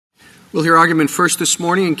We'll hear argument first this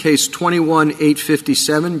morning in Case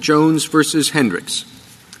 21-857, Jones v. Hendrix.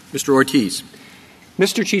 Mr. Ortiz.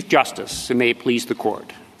 Mr. Chief Justice, and may it please the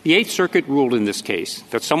Court, the Eighth Circuit ruled in this case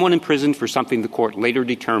that someone imprisoned for something the Court later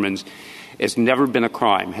determines has never been a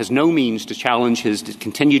crime has no means to challenge his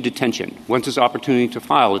continued detention once his opportunity to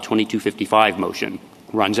file a 2255 motion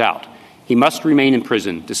runs out. He must remain in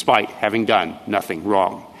prison despite having done nothing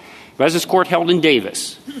wrong. But as this Court held in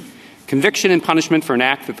Davis, conviction and punishment for an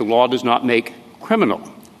act that the law does not make criminal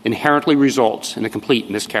inherently results in a complete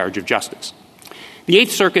miscarriage of justice. The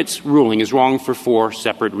Eighth Circuit's ruling is wrong for four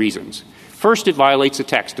separate reasons. First, it violates the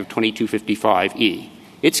text of 2255E.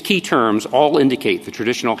 Its key terms all indicate the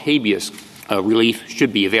traditional habeas relief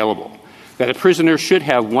should be available, that a prisoner should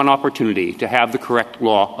have one opportunity to have the correct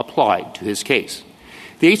law applied to his case.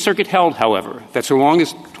 The Eighth Circuit held, however, that so long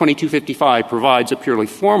as 2255 provides a purely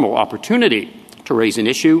formal opportunity to raise an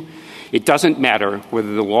issue, it doesn't matter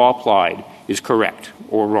whether the law applied is correct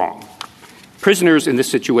or wrong. Prisoners in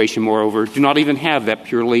this situation, moreover, do not even have that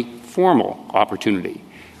purely formal opportunity.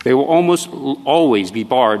 They will almost always be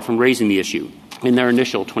barred from raising the issue in their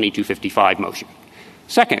initial 2255 motion.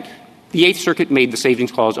 Second, the Eighth Circuit made the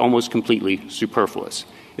Savings Clause almost completely superfluous.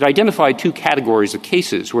 It identified two categories of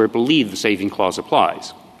cases where it believed the Savings Clause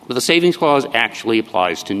applies, but the Savings Clause actually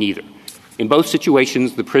applies to neither. In both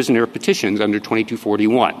situations, the prisoner petitions under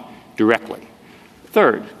 2241 directly.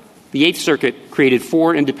 Third, the Eighth Circuit created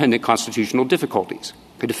four independent constitutional difficulties.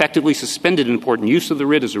 It effectively suspended an important use of the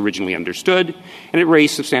writ as originally understood, and it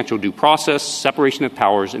raised substantial due process, separation of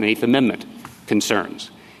powers, and Eighth Amendment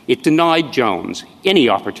concerns. It denied Jones any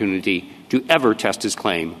opportunity to ever test his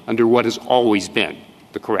claim under what has always been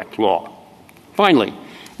the correct law. Finally,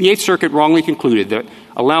 the Eighth Circuit wrongly concluded that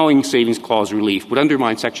allowing Savings Clause relief would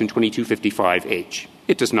undermine Section 2255H.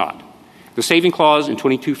 It does not. The Savings Clause and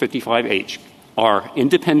 2255H are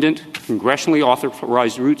independent, congressionally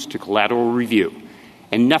authorized routes to collateral review,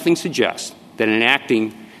 and nothing suggests that in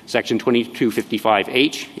enacting Section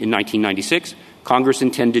 2255H in 1996, Congress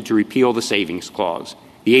intended to repeal the Savings Clause.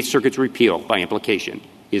 The Eighth Circuit's repeal, by implication,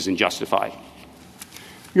 is unjustified.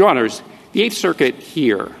 Your Honors, the Eighth Circuit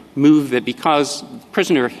here moved that because the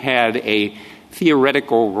prisoner had a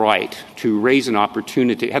theoretical right to raise an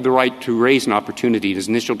opportunity, had the right to raise an opportunity in his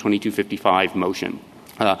initial 2255 motion,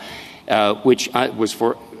 which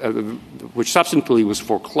substantively was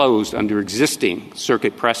foreclosed under existing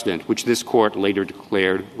circuit precedent, which this Court later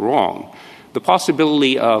declared wrong. The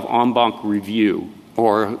possibility of en banc review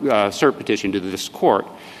or cert petition to this Court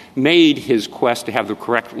made his quest to have the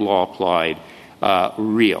correct law applied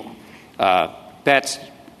real. That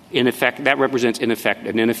represents an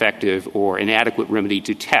ineffective or inadequate remedy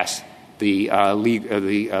to test the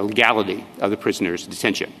legality of the prisoner's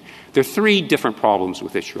detention. There are three different problems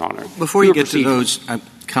with this, Your Honor. Before you get to those,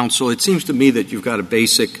 counsel, it seems to me that you've got a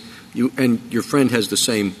basic and your friend has the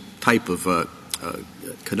same type of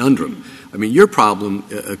conundrum. I mean, your problem,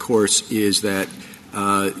 of course, is that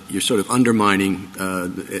you're sort of undermining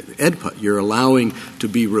EDPA. You're allowing to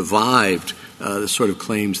be revived the sort of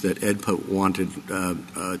claims that EDPA wanted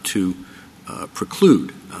to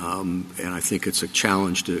preclude. And I think it's a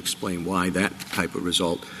challenge to explain why that type of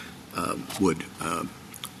result would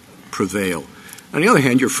prevail. On the other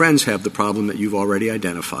hand, your friends have the problem that you've already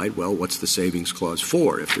identified. Well, what's the Savings Clause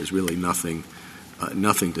for if there's really nothing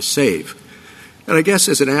to save? And I guess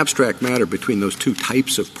as an abstract matter between those two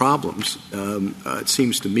types of problems, it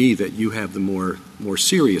seems to me that you have the more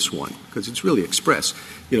serious one, because it's really express.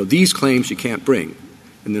 These claims you can't bring,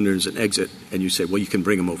 and then there's an exit, and you say, well, you can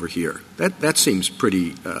bring them over here. That seems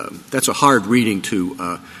pretty that's a hard reading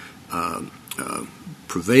to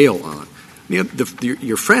prevail on.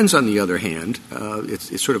 Your friends, on the other hand,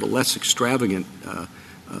 it's sort of a less extravagant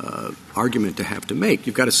argument to have to make.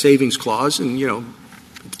 You've got a Savings Clause, and,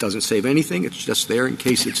 it doesn't save anything. It's just there in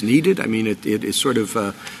case it's needed. I mean, it is sort of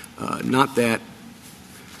not that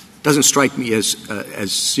 – doesn't strike me as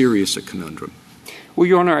serious a conundrum. Well,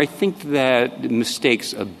 Your Honor, I think that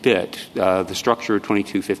mistakes a bit the structure of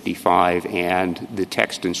 2255 and the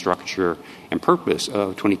text and structure and purpose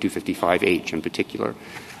of 2255H in particular.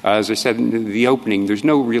 As I said in the opening, there's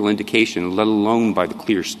no real indication, let alone by the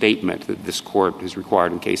clear statement that this Court has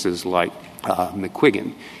required in cases like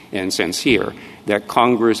McQuiggan and Sancier, that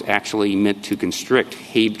Congress actually meant to constrict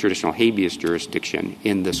traditional habeas jurisdiction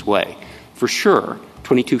in this way. For sure,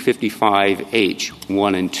 2255H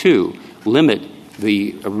 1 and 2 limit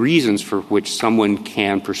the reasons for which someone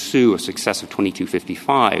can pursue a successive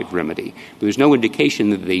 2255 remedy. But there's no indication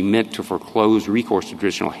that they meant to foreclose recourse to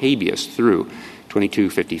traditional habeas through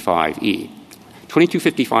 2255E.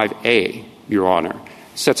 2255A, Your Honor,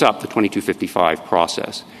 sets up the 2255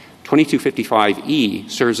 process. 2255E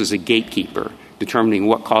serves as a gatekeeper, determining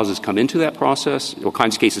what causes come into that process, what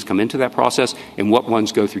kinds of cases come into that process, and what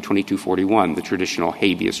ones go through 2241, the traditional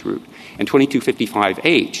habeas route. And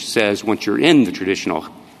 2255H says once you're in the traditional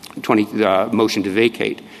motion to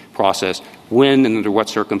vacate process, when and under what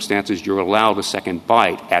circumstances you're allowed a second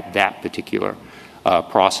bite at that particular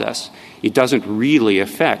process. It doesn't really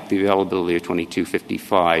affect the availability of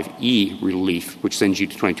 2255E relief, which sends you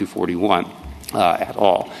to 2241 at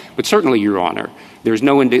all. But certainly, Your Honor, there's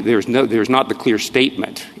not the clear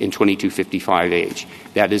statement in 2255H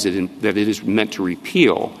that it is meant to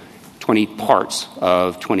repeal 20 parts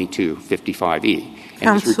of 2255E.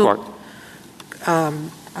 Counsel,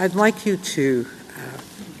 I'd like you to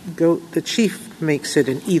go. The Chief makes it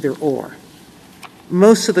an either or.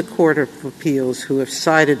 Most of the Court of Appeals who have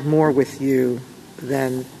sided more with you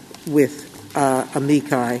than with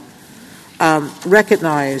amici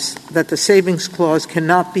recognize that the Savings Clause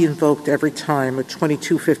cannot be invoked every time a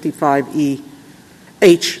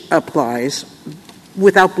 2255H applies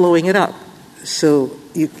without blowing it up. So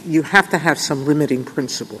you have to have some limiting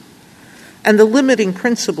principle. And the limiting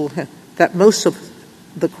principle that most of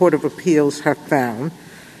the Court of Appeals have found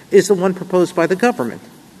is the one proposed by the government,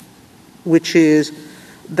 which is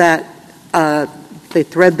that they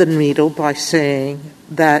thread the needle by saying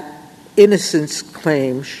that innocence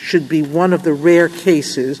claims should be one of the rare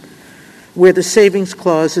cases where the Savings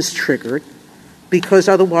Clause is triggered, because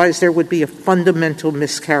otherwise there would be a fundamental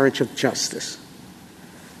miscarriage of justice.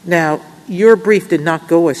 Now, your brief did not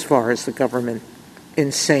go as far as the government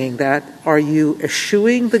in saying that. Are you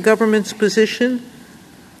eschewing the government's position,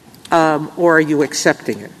 or are you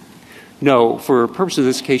accepting it? No. For purposes of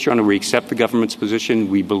this case, Your Honor, we accept the government's position.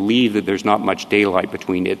 We believe that there's not much daylight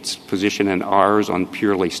between its position and ours on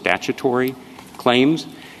purely statutory claims.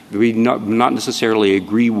 We not necessarily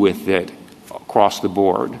agree with it across the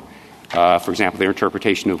board. For example, their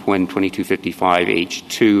interpretation of when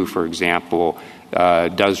 2255H2, for example,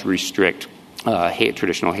 does restrict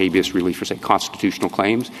traditional habeas relief for, say, constitutional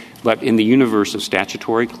claims. But in the universe of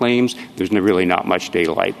statutory claims, there's really not much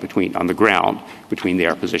daylight on the ground between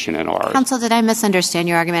their position and ours. Counsel, did I misunderstand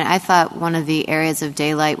your argument? I thought one of the areas of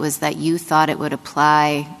daylight was that you thought it would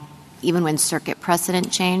apply even when circuit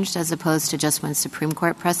precedent changed as opposed to just when Supreme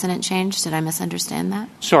Court precedent changed. Did I misunderstand that?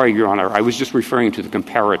 Sorry, Your Honor. I was just referring to the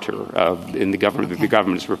comparator in the government that the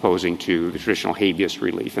government is proposing to the traditional habeas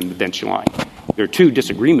relief and the bench line. There are two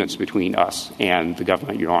disagreements between us and the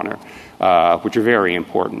government, Your Honor, which are very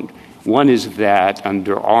important. One is that,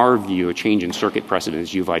 under our view, a change in circuit precedent,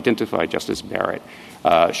 as you've identified, Justice Barrett,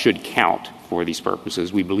 should count for these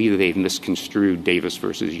purposes. We believe that they've misconstrued Davis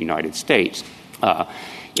versus United States.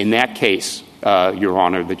 In that case, Your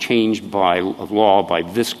Honor, the change of law by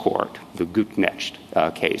this court, the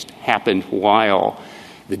Gutknecht case, happened while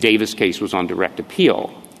the Davis case was on direct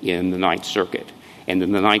appeal in the Ninth Circuit. And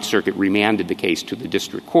then the Ninth Circuit remanded the case to the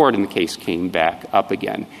district court, and the case came back up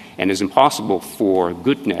again. And it's impossible for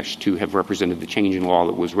Gutknecht to have represented the change in law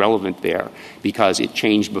that was relevant there because it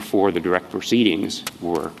changed before the direct proceedings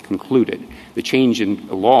were concluded. The change in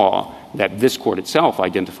law that this court itself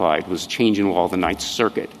identified was a change in law of the Ninth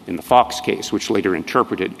Circuit in the Fox case, which later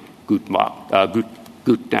interpreted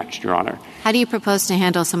Gutknecht, Your Honor. How do you propose to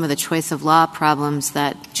handle some of the choice of law problems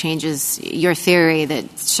that changes your theory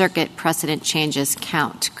that circuit precedent changes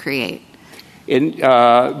create? And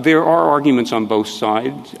there are arguments on both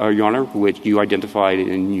sides, Your Honor, which you identified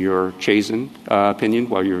in your Chazen opinion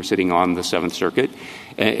while you were sitting on the Seventh Circuit.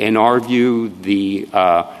 In our view, the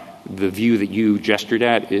view that you gestured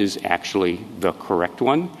at is actually the correct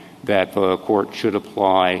one, that the court should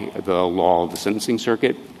apply the law of the sentencing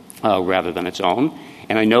circuit rather than its own.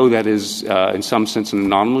 And I know that is, in some sense, an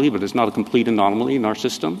anomaly, but it's not a complete anomaly in our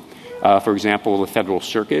system. For example, the Federal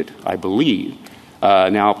Circuit, I believe,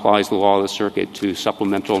 now applies the law of the circuit to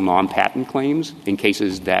supplemental non-patent claims in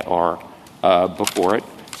cases that are before it.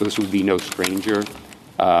 So this would be no stranger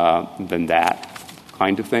than that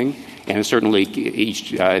kind of thing. And it's certainly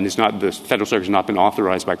the Federal Circuit has not been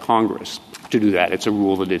authorized by Congress to do that. It's a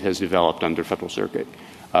rule that it has developed under Federal Circuit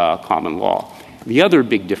common law. The other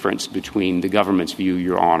big difference between the government's view,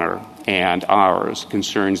 Your Honor, and ours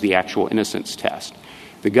concerns the actual innocence test.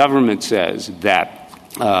 The government says that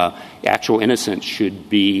actual innocence should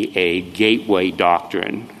be a gateway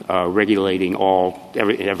doctrine regulating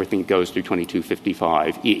everything that goes through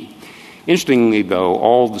 2255E. Interestingly, though,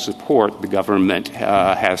 all the support the government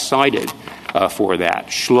has cited for that,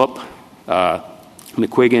 Schlupp,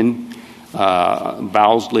 McQuiggan,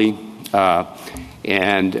 Bowsley,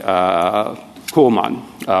 and Kuhlman,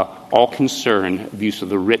 all concern abuse of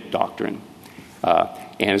the writ doctrine.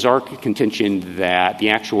 And it's our contention that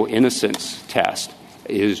the actual innocence test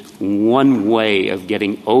is one way of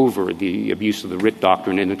getting over the abuse of the writ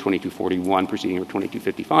doctrine in the 2241 proceeding or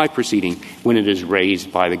 2255 proceeding when it is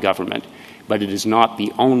raised by the government. But it is not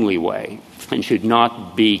the only way and should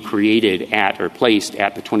not be created at or placed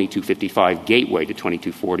at the 2255 gateway to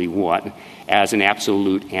 2241 as an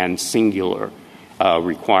absolute and singular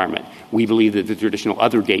requirement. We believe that the traditional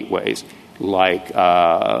other gateways, like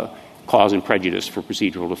cause and prejudice for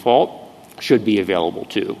procedural default, should be available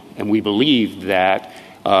too. And we believe that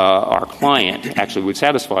our client actually would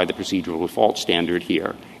satisfy the procedural default standard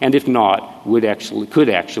here, and if not, could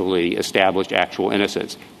actually establish actual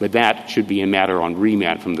innocence. But that should be a matter on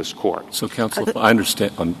remand from this court. So, counsel, if I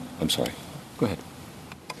understand, I'm sorry. Go ahead.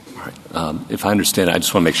 All right. If I understand, I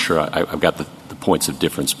just want to make sure I've got the points of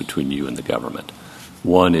difference between you and the government.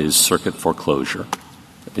 One is circuit foreclosure,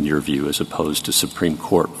 in your view, as opposed to Supreme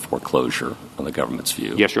Court foreclosure on the government's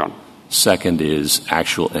view. Yes, Your Honor. Second is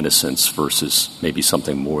actual innocence versus maybe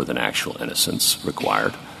something more than actual innocence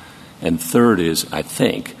required. And third is, I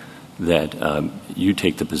think, that you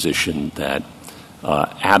take the position that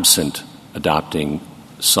absent adopting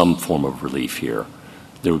some form of relief here,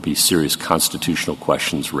 there would be serious constitutional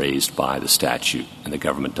questions raised by the statute, and the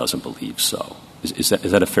government doesn't believe so. Is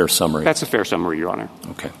that a fair summary? That's a fair summary, Your Honor.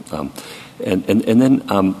 Okay. And then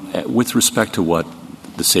with respect to what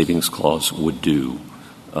the Savings Clause would do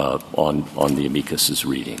on the amicus's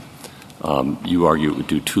reading, you argue it would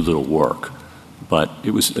do too little work, but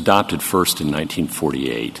it was adopted first in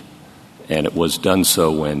 1948, and it was done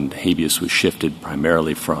so when habeas was shifted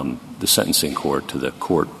primarily from the sentencing court to the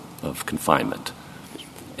court of confinement.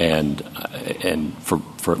 And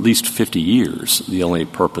for at least 50 years, the only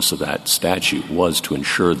purpose of that statute was to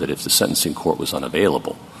ensure that if the sentencing court was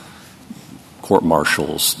unavailable,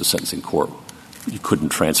 court-martials, the sentencing court, you couldn't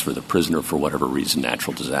transfer the prisoner for whatever reason,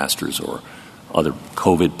 natural disasters or other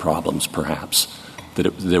COVID problems perhaps,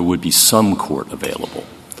 that there would be some court available.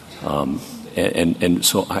 And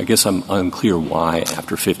so I guess I'm unclear why,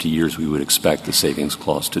 after 50 years, we would expect the Savings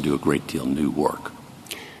Clause to do a great deal new work.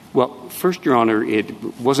 Well, first, Your Honor, it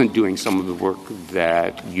wasn't doing some of the work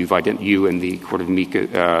that you and the Court of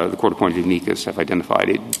the Court-appointed amicus have identified.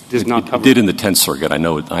 It does not cover. It did in the Tenth Circuit. I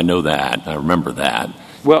know that. I remember that.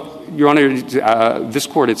 Well, Your Honor, this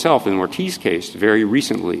Court itself, in the Ortiz case, very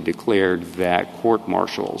recently declared that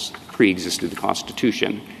court-martials pre-existed the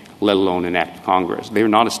Constitution, let alone an act of Congress. They were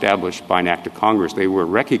not established by an act of Congress. They were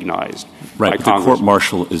recognized by Congress. The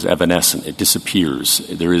court-martial is evanescent. It disappears.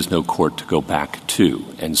 There is no court to go back to.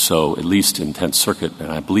 And so, at least in Tenth Circuit,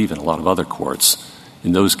 and I believe in a lot of other courts,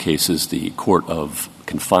 in those cases, the court of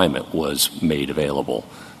confinement was made available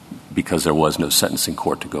because there was no sentencing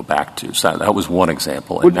court to go back to. So that was one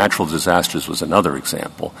example. And natural disasters was another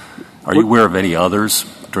example. Are you aware of any others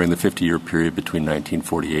during the 50-year period between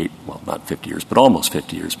 1948, well, not 50 years, but almost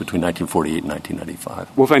 50 years, between 1948 and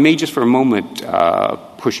 1995? Well, if I may just for a moment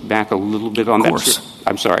push back a little bit on that. Of course.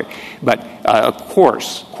 I'm sorry. But, of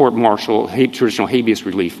course, court-martial, traditional habeas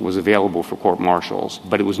relief was available for court-martials,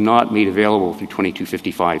 but it was not made available through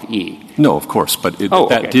 2255E. No, of course, but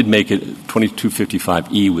that did make it,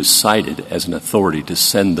 2255E was cited as an authority to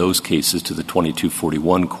send those cases to the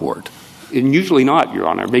 2241 court. And usually not, Your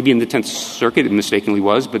Honor. Maybe in the Tenth Circuit it mistakenly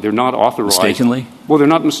was, but they're not authorized. Mistakenly? Well, they're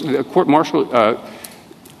not. Court-martial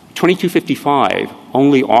 2255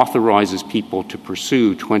 only authorizes people to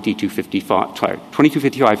pursue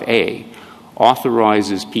 2255A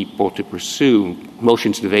authorizes people to pursue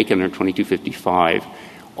motions to vacate under 2255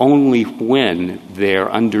 only when they're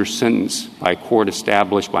under sentence by a court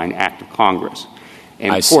established by an act of Congress.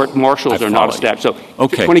 And court-martials are not established. So,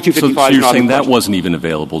 okay. 2255 so you're is not saying that wasn't even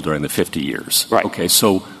available during the 50 years. Right. Okay,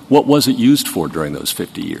 so what was it used for during those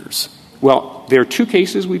 50 years? Well, there are two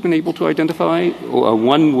cases we've been able to identify.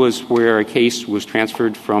 One was where a case was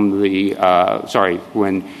transferred from the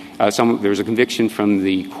when there was a conviction from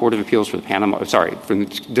the Court of Appeals for the from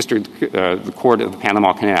the Court of the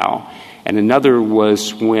Panama Canal. And another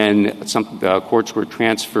was when some courts were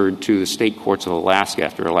transferred to the state courts of Alaska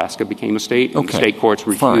after Alaska became a state. Okay. The state courts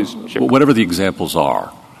refused. Fine. Well, whatever the examples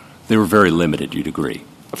are, they were very limited, you'd agree.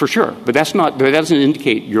 For sure. But that doesn't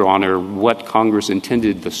indicate, Your Honor, what Congress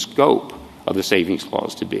intended the scope of the Savings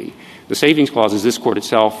Clause to be. The Savings Clause, as this Court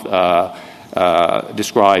itself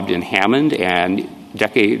described in Hammond and a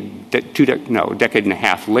decade and a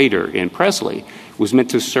half later in Presley, was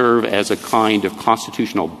meant to serve as a kind of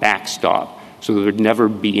constitutional backstop so there would never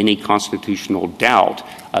be any constitutional doubt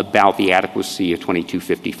about the adequacy of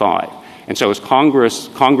 2255. And so as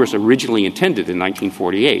Congress originally intended in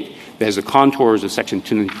 1948, as the contours of Section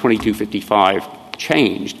 2255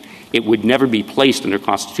 changed, it would never be placed under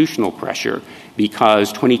constitutional pressure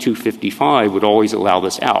because 2255 would always allow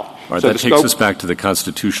this out. All right, that takes us back to the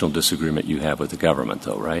constitutional disagreement you have with the government,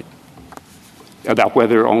 though, right? About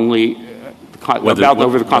whether only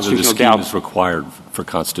whether the constitutional doubt is required for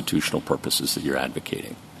constitutional purposes that you're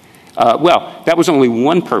advocating. Well, that was only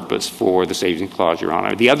one purpose for the Savings Clause, Your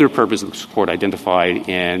Honor. The other purpose that the Court identified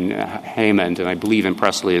in Hammond, and I believe in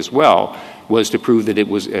Presley as well, was to prove that it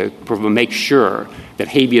was make sure that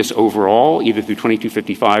habeas overall, either through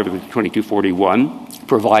 2255 or through 2241,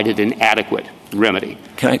 provided an adequate remedy.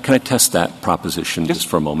 Can I test that proposition just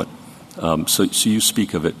for a moment? So you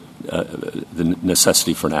speak of it, the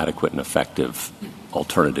necessity for an adequate and effective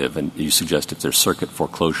alternative, and you suggest if there's circuit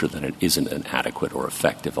foreclosure, then it isn't an adequate or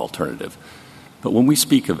effective alternative. But when we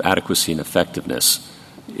speak of adequacy and effectiveness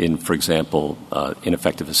in, for example,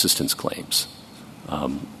 ineffective assistance claims,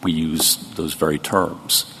 we use those very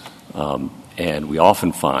terms. And we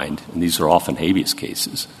often find, and these are often habeas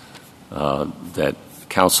cases, that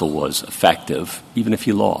counsel was effective even if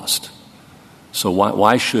he lost. So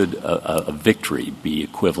why should a victory be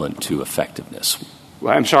equivalent to effectiveness?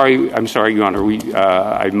 Well, I'm sorry, Your Honor.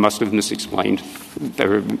 I must have misexplained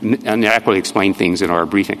or inadequately explained things in our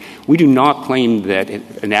briefing. We do not claim that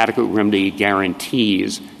an adequate remedy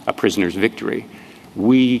guarantees a prisoner's victory.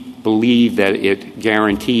 We believe that it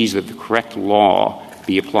guarantees that the correct law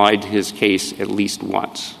be applied to his case at least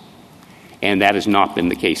once. And that has not been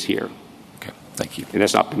the case here. Okay, thank you. And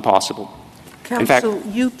that's not been possible. Counsel,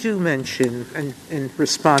 you do mention, in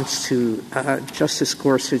response to Justice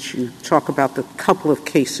Gorsuch, you talk about the couple of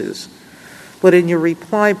cases. But in your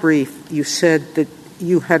reply brief, you said that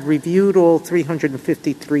you had reviewed all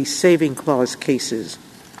 353 Saving Clause cases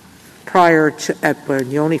prior to EDPA,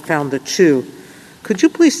 and you only found the 2. Could you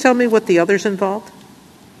please tell me what the others involved?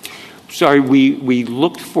 Sorry, we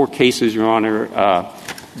looked for cases, Your Honor,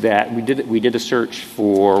 that we did a search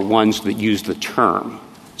for ones that used the term.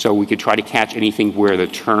 So we could try to catch anything where the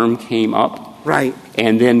term came up. Right.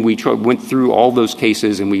 And then we went through all those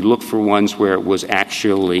cases and we looked for ones where it was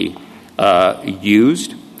actually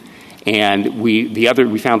used. And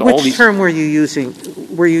we found all these. Which term were you using?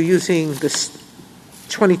 Were you using this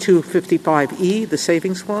 2255E, the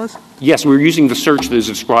Savings Clause? Yes, we were using the search that is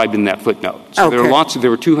described in that footnote. So okay. there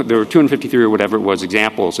were 253 or whatever it was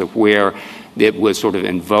examples of where it was sort of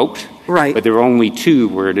invoked. Right. But there were only 2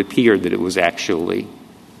 where it appeared that it was actually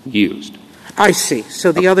used. I see.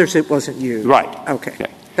 So the others it wasn't used. Right. Okay.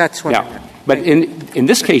 That's what I meant. But in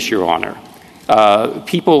this case, Your Honor,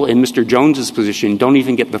 people in Mr. Jones's position don't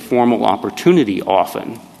even get the formal opportunity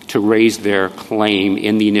often to raise their claim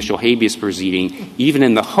in the initial habeas proceeding, even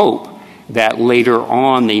in the hope that later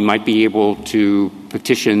on they might be able to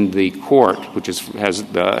petition the court, which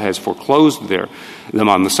has foreclosed them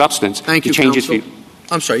on the substance. Thank you, counsel.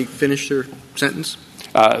 I'm sorry, you finished your sentence?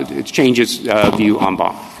 It changes view en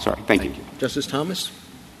banc. Sorry. Thank you. Justice Thomas?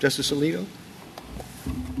 Justice Alito?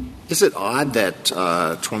 Is it odd that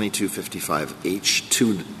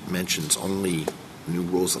 2255H2 mentions only new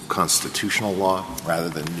rules of constitutional law rather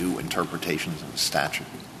than new interpretations of the statute?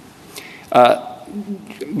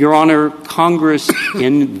 Your Honor, Congress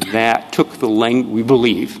in that took the language, we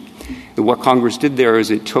believe, that what Congress did there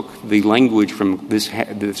is it took the language from this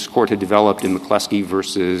court had developed in McCleskey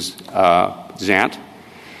versus Zant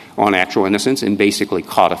on actual innocence and basically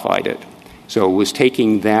codified it. So it was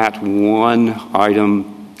taking that one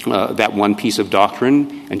item, that one piece of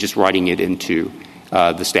doctrine, and just writing it into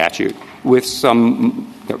the statute with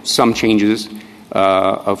some changes,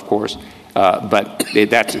 of course. But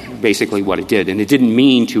that's basically what it did. And it didn't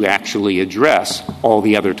mean to actually address all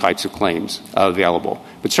the other types of claims available.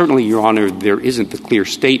 But certainly, Your Honor, there isn't the clear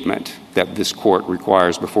statement that this court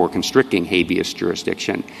requires before constricting habeas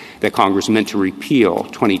jurisdiction that Congress meant to repeal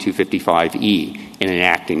 2255E in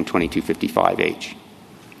enacting 2255H.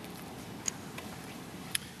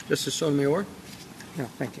 Justice Sotomayor? No,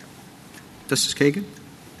 thank you. Justice Kagan?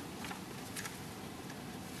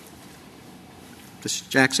 Justice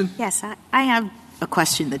Jackson? Yes, I have a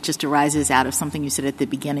question that just arises out of something you said at the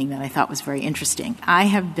beginning that I thought was very interesting. I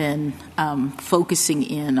have been focusing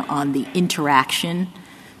in on the interaction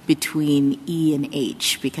between E and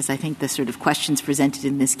H because I think the sort of questions presented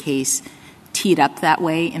in this case teed up that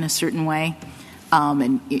way in a certain way.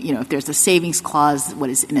 And, if there's a savings clause, what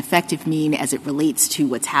does ineffective mean as it relates to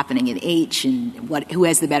what's happening in H and who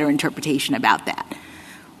has the better interpretation about that?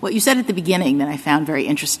 What you said at the beginning that I found very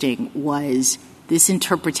interesting was this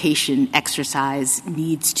interpretation exercise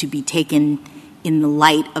needs to be taken in the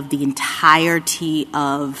light of the entirety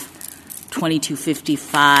of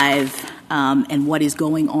 2255 and what is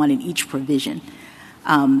going on in each provision.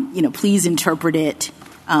 Please interpret it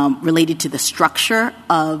related to the structure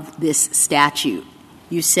of this statute.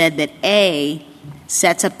 You said that A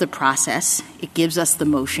sets up the process, it gives us the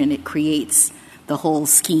motion, it creates the whole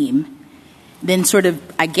scheme. Then sort of,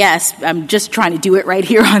 I guess, I'm just trying to do it right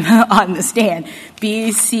here on the stand.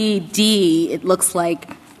 B, C, D, it looks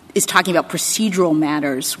like, is talking about procedural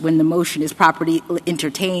matters when the motion is properly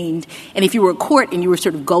entertained. And if you were a court and you were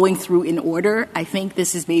sort of going through in order, I think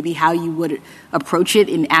this is maybe how you would approach it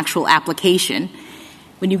in actual application.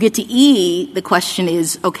 When you get to E, the question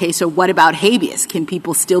is, okay, so what about habeas? Can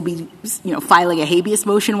people still be, filing a habeas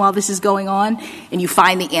motion while this is going on? And you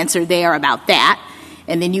find the answer there about that.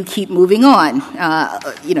 And then you keep moving on.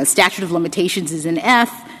 Statute of limitations is in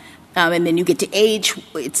F. And then you get to H.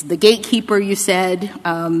 It's the gatekeeper, you said.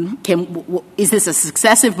 Is this a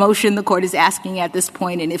successive motion the court is asking at this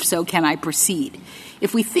point? And if so, can I proceed?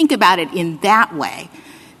 If we think about it in that way,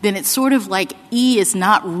 then it's sort of like E is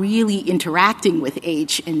not really interacting with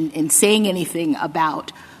H and saying anything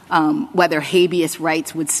about whether habeas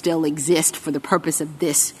rights would still exist for the purpose of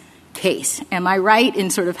this case. Am I right in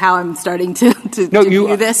sort of how I'm starting to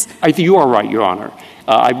view this? I think you are right, Your Honor.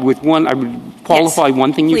 I would qualify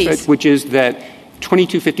one thing you said, which is that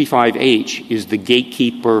 2255H is the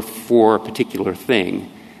gatekeeper for a particular thing,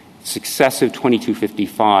 successive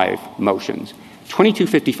 2255 motions.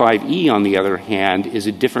 2255E, on the other hand, is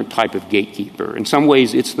a different type of gatekeeper. In some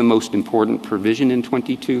ways, it's the most important provision in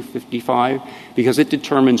 2255 because it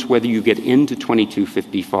determines whether you get into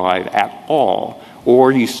 2255 at all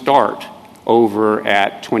or you start over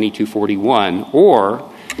at 2241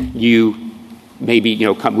 or you maybe,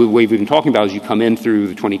 what we've been talking about is you come in through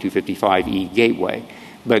the 2255E gateway.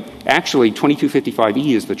 But actually,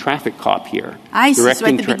 2255E is the traffic cop here. I see. So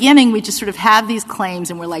at the beginning, we just sort of have these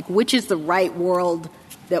claims, and we're like, which is the right world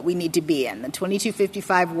that we need to be in, the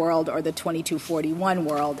 2255 world or the 2241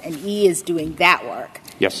 world? And E is doing that work.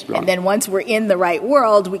 Yes, Your Honor. And then once we're in the right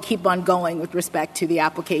world, we keep on going with respect to the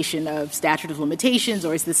application of statute of limitations,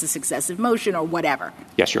 or is this a successive motion, or whatever.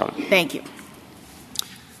 Yes, Your Honor. Thank you.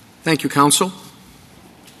 Thank you, counsel.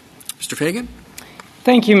 Mr. Fagan?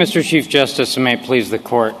 Thank you, Mr. Chief Justice, and may it please the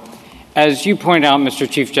Court. As you point out, Mr.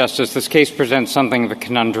 Chief Justice, this case presents something of a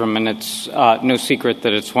conundrum, and it's no secret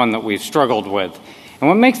that it's one that we've struggled with. And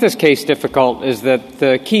what makes this case difficult is that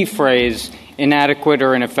the key phrase, inadequate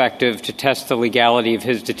or ineffective to test the legality of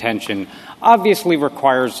his detention, obviously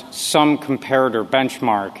requires some comparator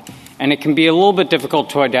benchmark, and it can be a little bit difficult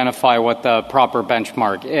to identify what the proper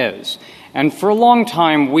benchmark is. And for a long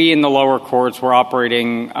time, we in the lower courts were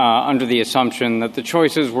operating under the assumption that the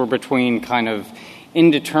choices were between kind of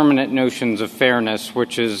indeterminate notions of fairness,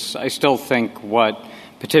 which is, I still think, what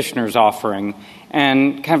petitioner's offering,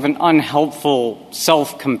 and kind of an unhelpful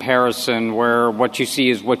self-comparison where what you see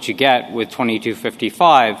is what you get with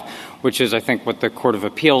 2255, which is, I think, what the Court of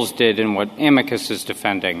Appeals did and what amicus is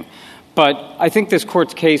defending. But I think this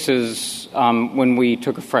Court's cases, when we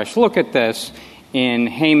took a fresh look at this, in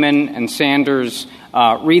Hayman and Sanders,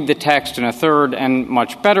 read the text in a third and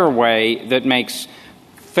much better way that makes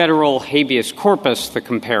federal habeas corpus the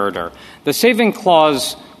comparator. The saving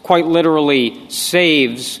clause quite literally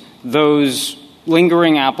saves those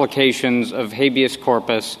lingering applications of habeas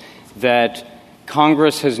corpus that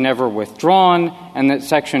Congress has never withdrawn and that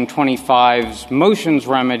Section 25's motions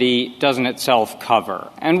remedy doesn't itself cover.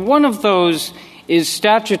 And one of those is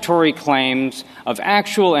statutory claims of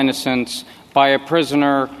actual innocence by a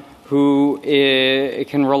prisoner who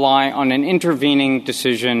can rely on an intervening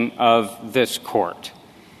decision of this court.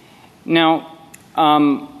 Now,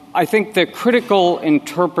 I think the critical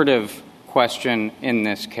interpretive question in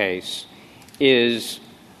this case is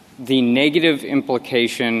the negative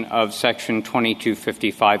implication of Section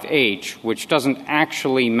 2255H, which doesn't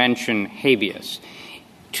actually mention habeas.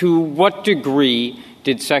 To what degree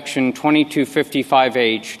did Section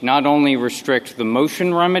 2255H not only restrict the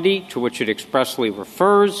motion remedy to which it expressly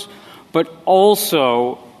refers, but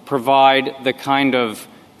also provide the kind of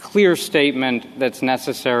clear statement that's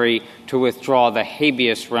necessary to withdraw the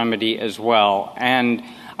habeas remedy as well? And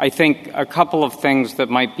I think a couple of things that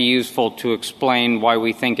might be useful to explain why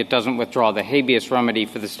we think it doesn't withdraw the habeas remedy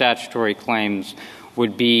for the statutory claims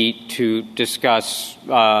would be to discuss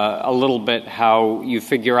a little bit how you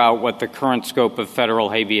figure out what the current scope of federal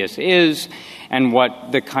habeas is and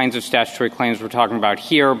what the kinds of statutory claims we're talking about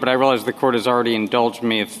here. But I realize the Court has already indulged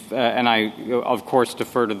me, and I, of course,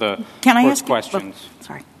 defer to the Court's questions.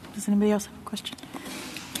 Sorry. Does anybody else have a question?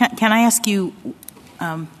 Can I ask you,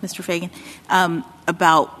 Mr. Fagan,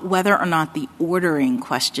 about whether or not the ordering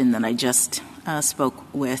question that I just spoke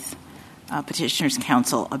with Petitioner's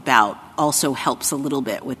Counsel about also helps a little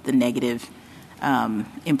bit with the negative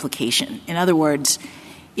implication. In other words,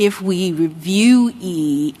 if we review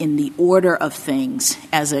E in the order of things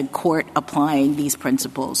as a court applying these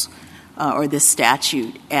principles or this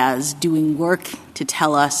statute as doing work to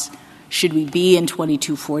tell us should we be in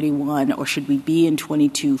 2241 or should we be in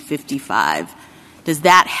 2255, does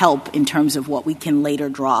that help in terms of what we can later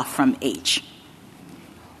draw from H?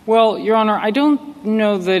 Well, Your Honor, I don't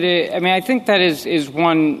know that I think that is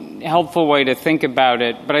one helpful way to think about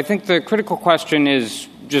it, but I think the critical question is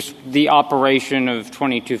just the operation of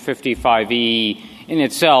 2255E in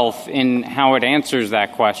itself in how it answers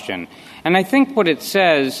that question. And I think what it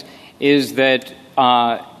says is that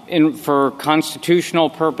for constitutional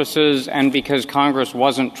purposes and because Congress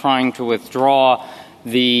wasn't trying to withdraw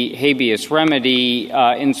the habeas remedy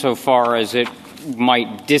insofar as it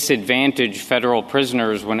might disadvantage federal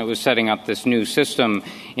prisoners when it was setting up this new system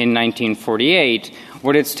in 1948,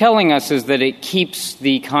 what it's telling us is that it keeps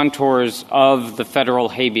the contours of the federal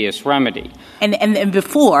habeas remedy. And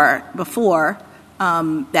before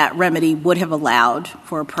that remedy would have allowed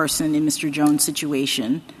for a person in Mr. Jones'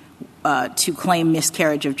 situation to claim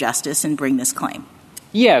miscarriage of justice and bring this claim.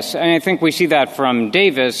 Yes, and I think we see that from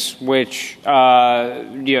Davis, which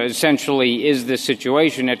essentially is this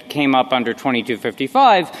situation. It came up under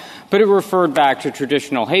 2255, but it referred back to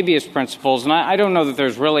traditional habeas principles, and I don't know that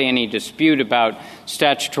there's really any dispute about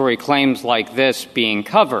statutory claims like this being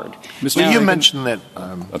covered. You mentioned that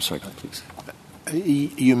I'm sorry, please.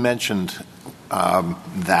 You mentioned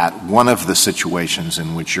that one of the situations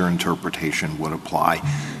in which your interpretation would apply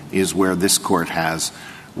is where this court has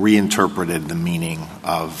reinterpreted the meaning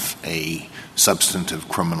of a substantive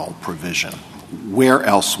criminal provision. Where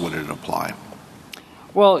else would it apply?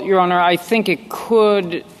 Well, Your Honor, I think it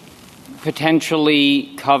could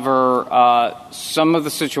potentially cover some of the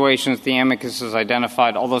situations the amicus has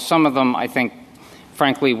identified, although some of them, I think,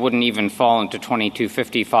 frankly, wouldn't even fall into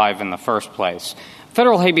 2255 in the first place.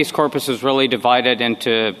 Federal habeas corpus is really divided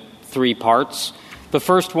into three parts. The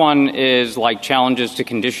first one is like challenges to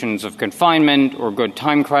conditions of confinement or good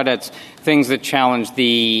time credits, things that challenge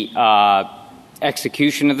the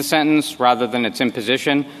execution of the sentence rather than its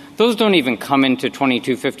imposition. Those don't even come into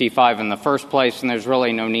 2255 in the first place, and there's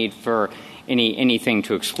really no need for anything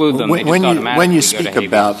to exclude them. When you speak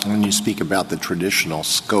about the traditional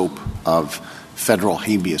scope of federal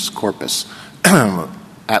habeas corpus,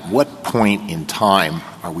 at what point in time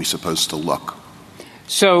are we supposed to look?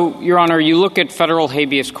 So, Your Honor, you look at federal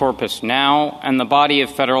habeas corpus now, and the body of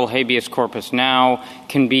federal habeas corpus now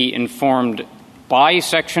can be informed by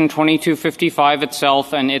Section 2255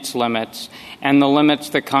 itself and its limits, and the limits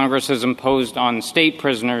that Congress has imposed on state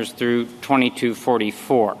prisoners through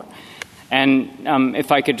 2244. And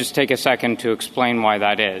if I could just take a second to explain why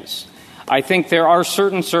that is. I think there are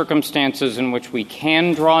certain circumstances in which we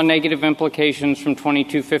can draw negative implications from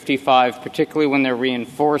 2255, particularly when they're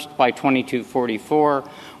reinforced by 2244,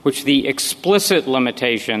 which the explicit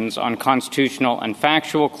limitations on constitutional and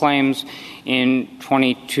factual claims in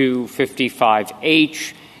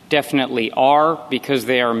 2255H definitely are, because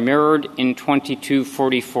they are mirrored in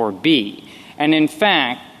 2244B. And in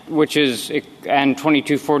fact, and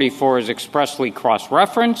 2244 is expressly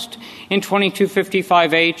cross-referenced in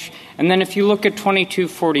 2255H. And then if you look at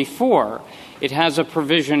 2244, it has a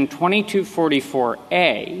provision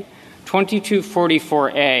 2244A.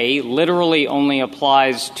 2244A literally only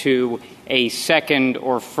applies to a second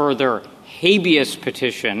or further habeas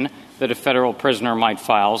petition that a federal prisoner might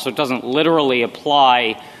file. So it doesn't literally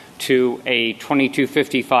apply to a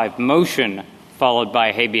 2255 motion followed by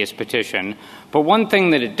a habeas petition. But one thing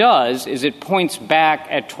that it does is it points back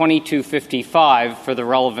at 2255 for the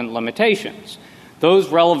relevant limitations. Those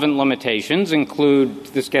relevant limitations include,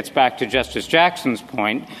 this gets back to Justice Jackson's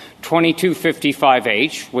point,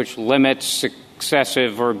 2255H, which limits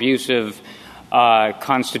excessive or abusive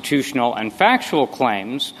constitutional and factual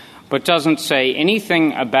claims, but doesn't say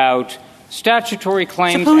anything about statutory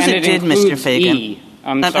claims. Suppose and it did, Mr. Fagan. E.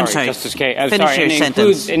 I'm sorry, Justice Kagan. Finish your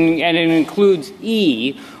sentence. And it includes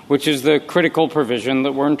E, which is the critical provision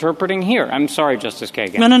that we're interpreting here. I'm sorry, Justice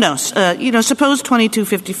Kagan. No. Suppose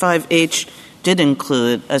 2255H did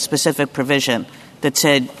include a specific provision that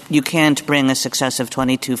said you can't bring a successive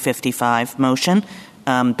 2255 motion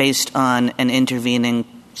based on an intervening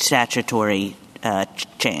statutory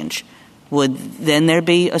change. Would then there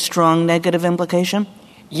be a strong negative implication?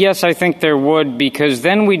 Yes, I think there would, because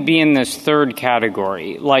then we'd be in this third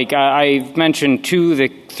category. Like I've mentioned the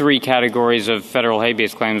three categories of federal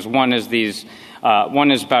habeas claims. One is these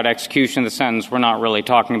One is about execution of the sentence. We're not really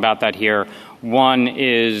talking about that here. One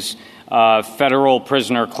is federal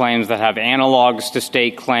prisoner claims that have analogs to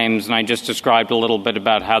state claims, and I just described a little bit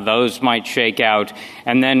about how those might shake out.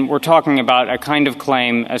 And then we're talking about a kind of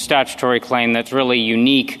claim, a statutory claim that's really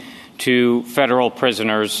unique to federal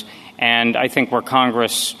prisoners, and I think where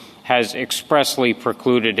Congress has expressly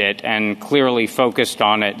precluded it and clearly focused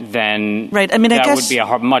on it, then right. I mean, that I guess would be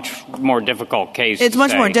a much more difficult case. It's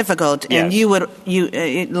much more difficult, yes.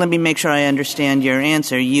 And let me make sure I understand your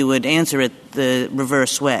answer. You would answer it the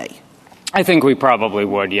reverse way. I think we probably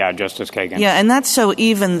would, yeah, Justice Kagan. Yeah, and that's so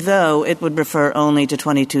even though it would refer only to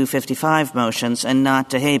 2255 motions and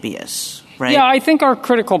not to habeas, right? Yeah, I think our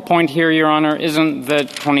critical point here, Your Honor, isn't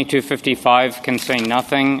that 2255 can say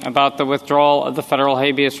nothing about the withdrawal of the federal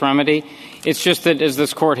habeas remedy. It's just that, as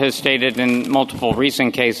this Court has stated in multiple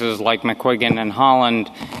recent cases like McQuiggan and Holland,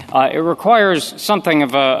 it requires something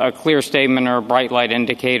of a clear statement or a bright light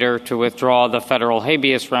indicator to withdraw the federal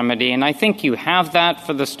habeas remedy, and I think you have that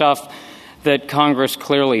for the stuff that Congress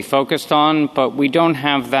clearly focused on, but we don't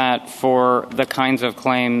have that for the kinds of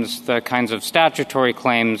claims, the kinds of statutory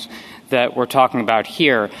claims that we're talking about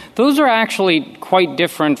here. Those are actually quite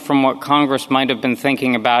different from what Congress might have been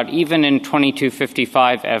thinking about, even in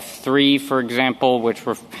 2255 F3, for example, which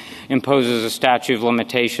imposes a statute of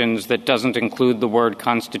limitations that doesn't include the word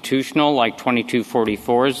constitutional like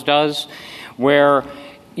 2244's does, where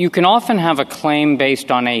you can often have a claim based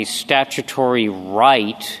on a statutory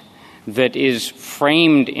right that is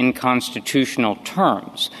framed in constitutional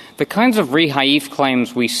terms. The kinds of rehaif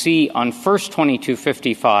claims we see on first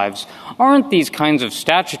 2255s aren't these kinds of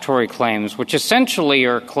statutory claims, which essentially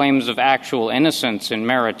are claims of actual innocence in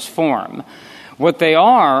merits form. What they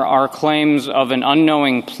are claims of an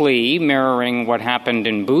unknowing plea mirroring what happened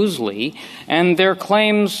in Boozley, and they're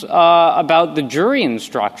claims about the jury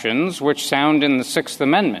instructions, which sound in the Sixth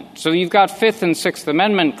Amendment. So you've got Fifth and Sixth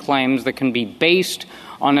Amendment claims that can be based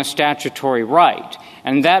on a statutory right,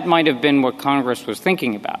 and that might have been what Congress was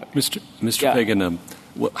thinking about. Mr. Kagan,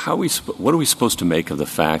 what are we supposed to make of the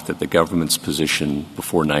fact that the government's position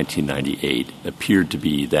before 1998 appeared to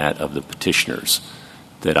be that of the petitioners,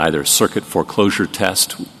 that either circuit foreclosure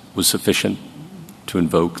test was sufficient to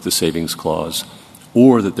invoke the Savings Clause,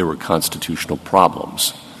 or that there were constitutional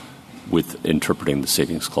problems with interpreting the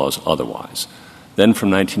Savings Clause otherwise? Then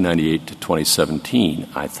from 1998 to 2017,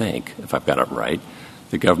 I think, if I've got it right,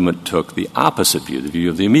 the government took the opposite view, the view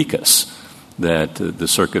of the amicus, that the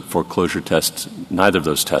circuit foreclosure tests, neither of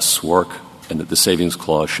those tests work, and that the Savings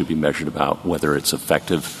Clause should be measured about whether it's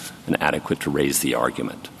effective and adequate to raise the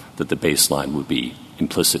argument, that the baseline would be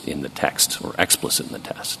implicit in the text or explicit in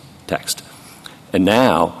the text. And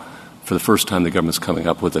now, for the first time, the government's coming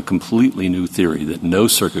up with a completely new theory that no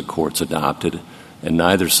circuit courts adopted and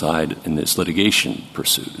neither side in this litigation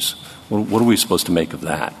pursues. What are we supposed to make of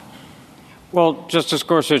that? Well, Justice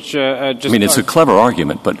Gorsuch, it's a clever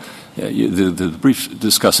argument, but the brief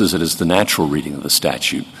discusses it as the natural reading of the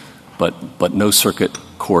statute, but no circuit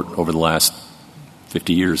court over the last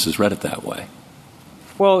 50 years has read it that way.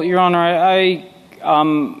 Well, Your Honor,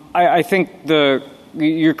 I think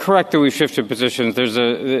you're correct that we've shifted positions.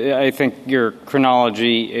 I think your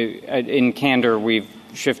chronology, in candor, we've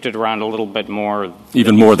shifted around a little bit more.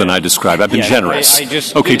 Even more than I described. I've been generous.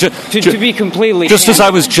 To be completely just candid, as I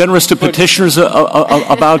was generous to petitioners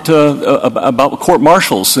about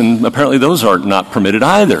court-martials, and apparently those are not permitted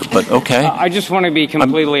either, but okay. I just want to be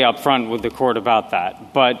completely upfront with the Court about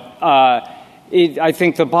that. But I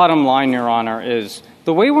think the bottom line, Your Honor, is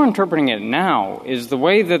the way we're interpreting it now is the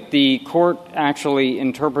way that the Court actually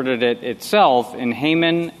interpreted it itself in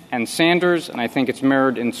Hayman and Sanders, and I think it's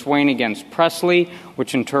mirrored in Swain against Presley,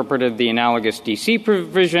 which interpreted the analogous D.C.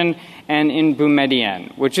 provision, and in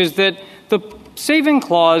Boumediene, which is that the Saving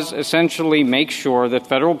Clause essentially makes sure that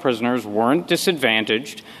federal prisoners weren't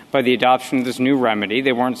disadvantaged by the adoption of this new remedy.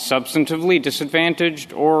 They weren't substantively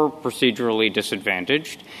disadvantaged or procedurally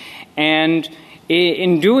disadvantaged. And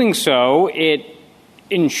in doing so, it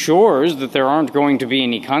ensures that there aren't going to be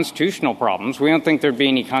any constitutional problems. We don't think there'd be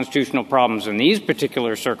any constitutional problems in these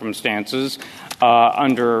particular circumstances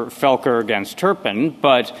under Felker against Turpin,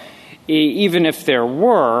 but even if there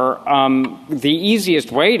were, the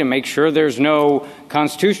easiest way to make sure there's no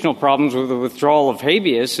constitutional problems with the withdrawal of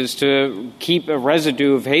habeas is to keep a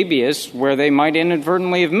residue of habeas where they might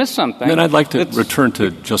inadvertently have missed something. And then I'd like to return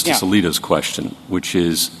to Justice Alito's question, which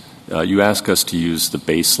is you ask us to use the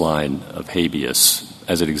baseline of habeas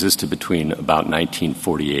as it existed between about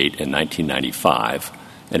 1948 and 1995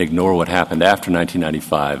 and ignore what happened after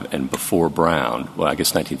 1995 and before Brown, well, I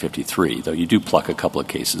guess 1953, though you do pluck a couple of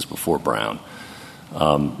cases before Brown.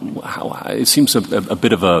 It seems a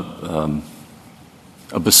bit of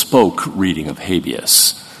a bespoke reading of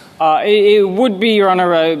habeas. It would be, Your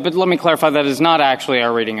Honor, but let me clarify that is not actually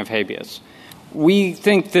our reading of habeas. We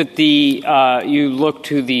think that you look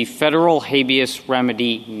to the federal habeas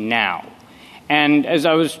remedy now. And as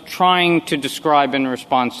I was trying to describe in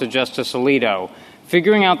response to Justice Alito,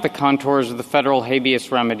 figuring out the contours of the federal habeas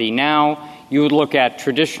remedy now, you would look at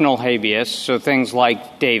traditional habeas, so things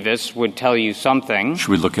like Davis would tell you something.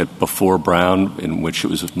 Should we look at before Brown, in which it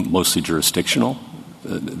was mostly jurisdictional?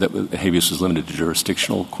 That habeas was limited to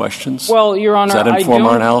jurisdictional questions? Well, Your Honor, does that inform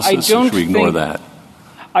our analysis, or should we ignore that?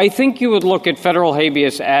 I think you would look at federal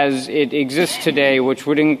habeas as it exists today, which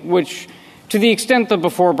to the extent the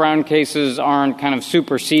before Brown cases aren't kind of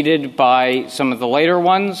superseded by some of the later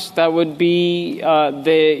ones, that would be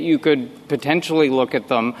you could potentially look at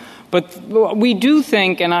them. But we do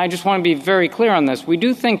think, and I just want to be very clear on this, we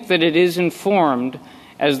do think that it is informed,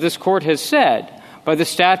 as this Court has said, by the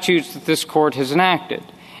statutes that this Court has enacted.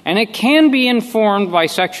 And it can be informed by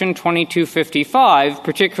Section 2255,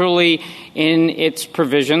 particularly in its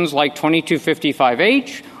provisions like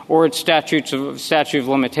 2255H or its statute of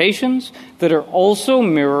limitations that are also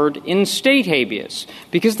mirrored in state habeas,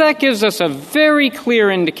 because that gives us a very clear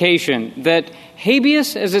indication that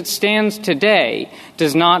habeas as it stands today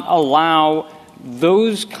does not allow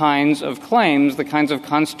those kinds of claims, the kinds of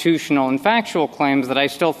constitutional and factual claims that I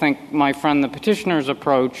still think my friend the petitioner's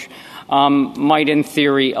approach might in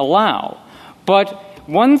theory allow. But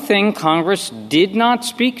one thing Congress did not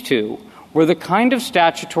speak to were the kind of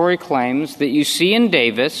statutory claims that you see in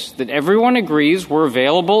Davis that everyone agrees were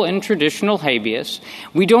available in traditional habeas.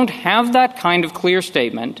 We don't have that kind of clear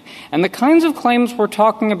statement. And the kinds of claims we're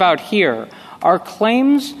talking about here are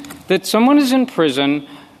claims that someone is in prison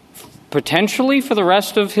potentially for the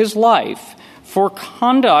rest of his life for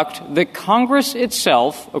conduct that Congress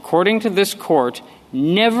itself, according to this Court,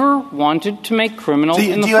 never wanted to make criminal in the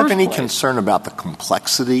first place. Do you have any concern about the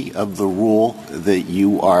complexity of the rule that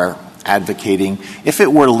you are advocating? If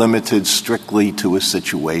it were limited strictly to a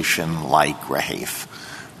situation like Rahafe,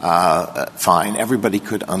 fine, everybody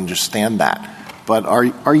could understand that. But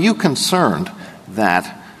are you concerned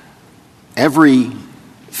that every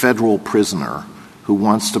federal prisoner who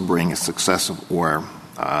wants to bring a successive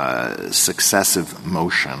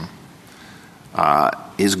motion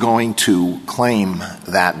is going to claim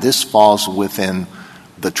that this falls within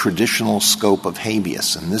the traditional scope of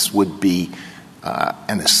habeas, and this would be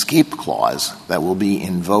an escape clause that will be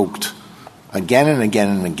invoked again and again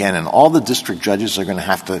and again, and all the district judges are going to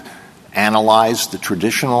have to analyze the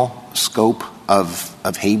traditional scope of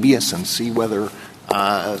habeas and see whether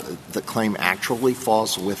the claim actually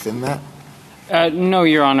falls within that? No,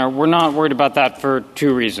 Your Honor. We're not worried about that for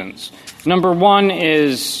two reasons. Number one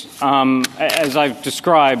is, as I've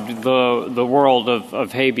described the world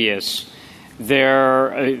of habeas,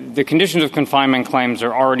 the conditions of confinement claims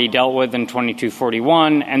are already dealt with in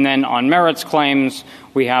 2241, and then on merits claims,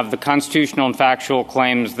 we have the constitutional and factual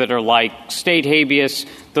claims that are like state habeas.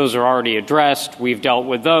 Those are already addressed. We've dealt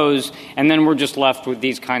with those. And then we're just left with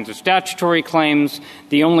these kinds of statutory claims.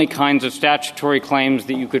 The only kinds of statutory claims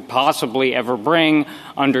that you could possibly ever bring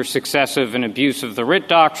under successive and abuse of the writ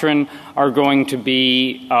doctrine are going to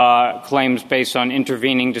be claims based on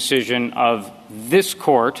intervening decision of this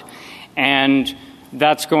Court. And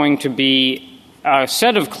that's going to be a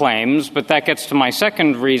set of claims, but that gets to my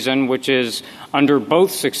second reason, which is under both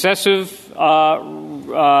successive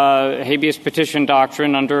habeas petition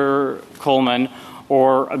doctrine under Coleman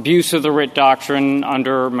or abuse of the writ doctrine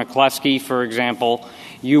under McCleskey, for example,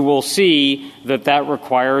 you will see that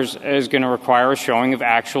is going to require a showing of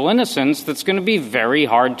actual innocence that's going to be very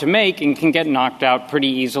hard to make and can get knocked out pretty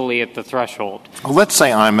easily at the threshold. Well, let's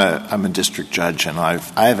say I'm a district judge and I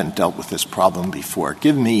haven't dealt with this problem before.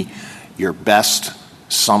 Give me your best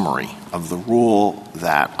summary of the rule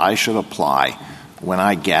that I should apply when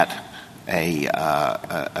I get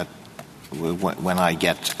an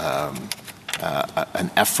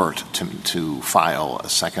effort to file a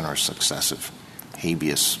second or successive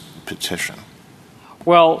habeas petition.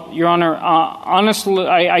 Well, Your Honor, honestly,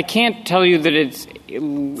 I can't tell you that it's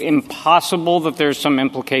impossible that there's some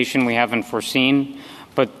implication we haven't foreseen,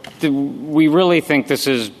 but we really think this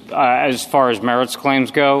is, as far as merits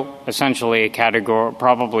claims go, essentially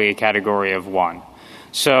probably a category of one.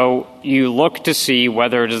 So you look to see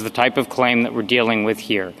whether it is the type of claim that we're dealing with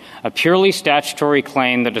here, a purely statutory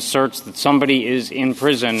claim that asserts that somebody is in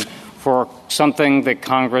prison for something that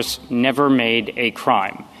Congress never made a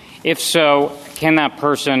crime. If so, can that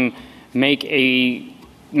person make a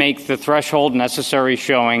make the threshold necessary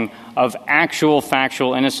showing of actual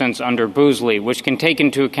factual innocence under Boozley, which can take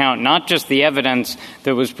into account not just the evidence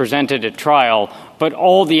that was presented at trial, but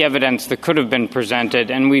all the evidence that could have been presented.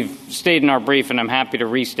 And we've stated in our brief, and I'm happy to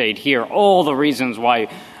restate here, all the reasons why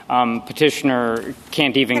petitioner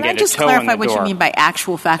can't even get a toe in the door. Can I just clarify what you mean by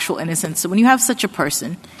actual factual innocence? So when you have such a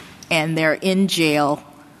person and they're in jail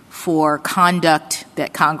for conduct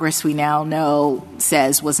that Congress, we now know,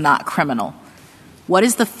 says was not criminal, what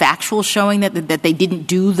is the factual showing that they didn't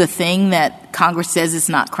do the thing that Congress says is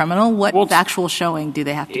not criminal? What factual showing do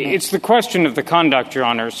they have to make? It's the question of the conduct, Your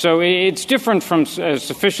Honor. So it's different from a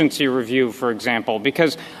sufficiency review, for example,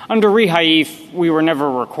 because under Rehaif, we were never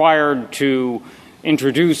required to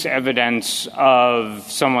introduce evidence of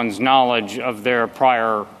someone's knowledge of their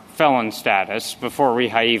prior felon status. Before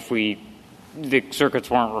Rehaif, the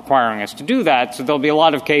circuits weren't requiring us to do that, so there'll be a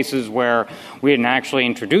lot of cases where we didn't actually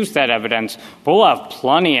introduce that evidence, but we'll have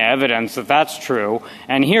plenty of evidence that that's true.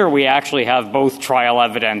 And here we actually have both trial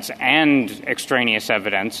evidence and extraneous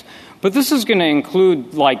evidence. But this is going to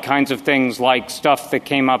include kinds of things like stuff that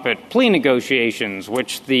came up at plea negotiations,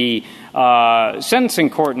 which the sentencing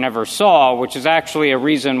court never saw, which is actually a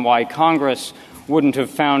reason why Congress wouldn't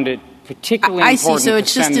have found it particularly important. I see. So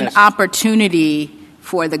it's just an opportunity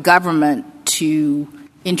for the government to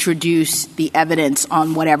introduce the evidence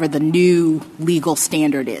on whatever the new legal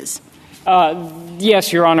standard is.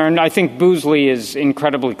 Yes, Your Honor, and I think Boozley is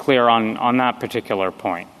incredibly clear on that particular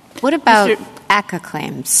point. What about ACCA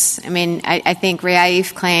claims? I mean, I think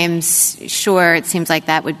Rehaif claims, sure, it seems like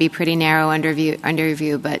that would be pretty narrow under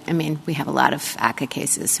review, but, I mean, we have a lot of ACCA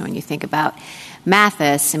cases. So when you think about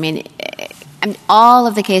Mathis, I mean, all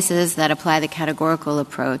of the cases that apply the categorical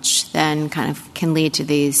approach then kind of can lead to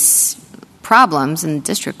these problems in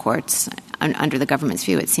district courts under the government's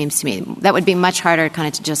view, it seems to me. That would be much harder, kind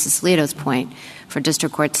of to Justice Alito's point, for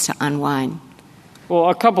district courts to unwind. Well,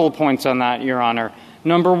 a couple of points on that, Your Honor.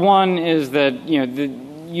 Number one is that,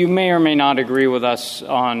 you may or may not agree with us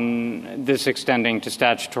on this extending to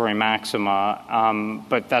statutory maxima,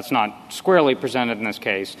 but that's not squarely presented in this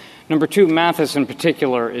case. Number two, Mathis in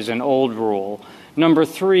particular is an old rule. Number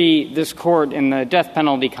three, this court in the death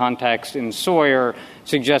penalty context in Sawyer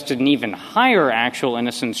suggested an even higher actual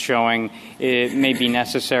innocence showing it may be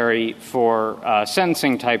necessary for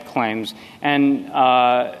sentencing-type claims. And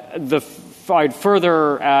I'd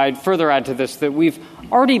further add to this that we've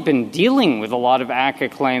already been dealing with a lot of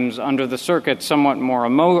ACCA claims under the circuit's somewhat more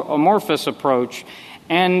amorphous approach,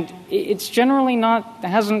 and it's generally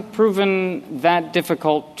hasn't proven that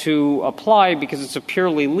difficult to apply because it's a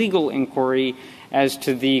purely legal inquiry as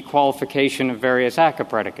to the qualification of various ACCA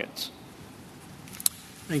predicates.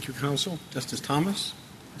 Thank you, counsel. Justice Thomas?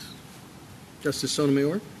 Justice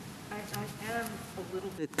Sotomayor? I am a little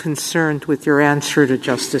bit concerned with your answer to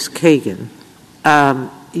Justice Kagan.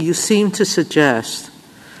 You seem to suggest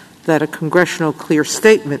that a congressional clear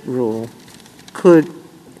statement rule could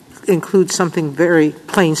include something very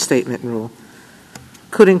plain statement rule,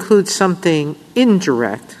 could include something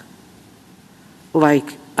indirect,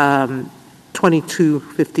 like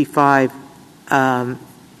 2255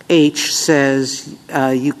 H says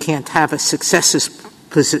you can't have a successive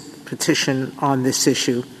petition on this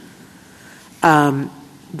issue,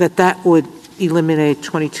 that would eliminate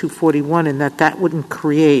 2241 and that wouldn't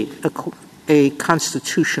create a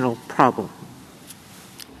constitutional problem.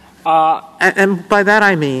 And by that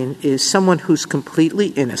I mean is someone who's completely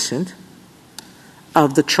innocent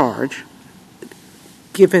of the charge,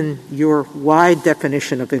 given your wide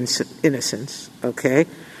definition of innocence, okay,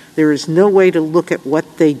 there is no way to look at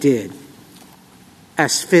what they did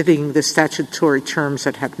as fitting the statutory terms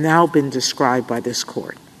that have now been described by this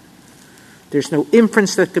court. There's no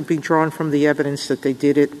inference that could be drawn from the evidence that they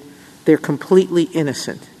did it. They're completely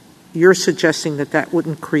innocent. You're suggesting that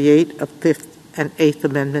wouldn't create a Fifth and Eighth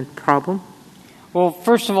Amendment problem? Well,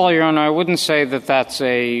 first of all, Your Honor, I wouldn't say that that's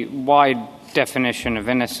a wide definition of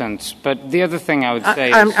innocence. But the other thing I would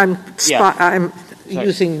say I'm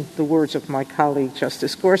using the words of my colleague,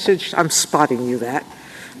 Justice Gorsuch. I'm spotting you that.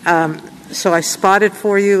 So I spot it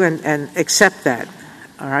for you and accept that,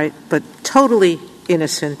 all right? But totally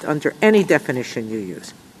innocent under any definition you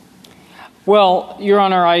use. Well, Your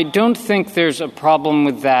Honor, I don't think there's a problem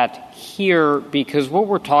with that here because what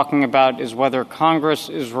we're talking about is whether Congress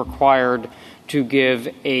is required to give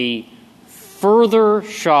a further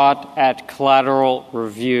shot at collateral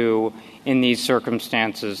review in these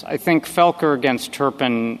circumstances. I think Felker against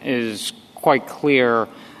Turpin is quite clear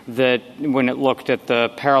that when it looked at the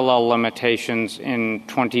parallel limitations in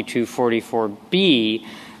 2244B,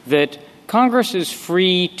 that Congress is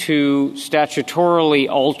free to statutorily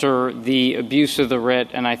alter the abuse of the writ,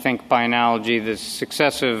 and I think by analogy the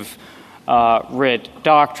successive writ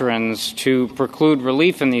doctrines to preclude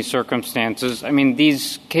relief in these circumstances. I mean,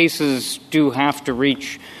 these cases do have to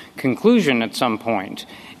reach conclusion at some point.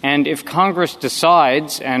 And if Congress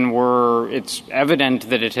decides, and it's evident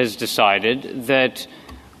that it has decided, that,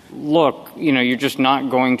 look, you're just not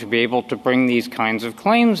going to be able to bring these kinds of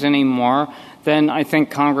claims anymore, then I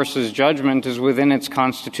think Congress's judgment is within its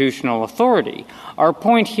constitutional authority. Our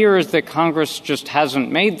point here is that Congress just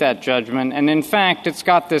hasn't made that judgment, and in fact, it's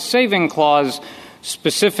got this saving clause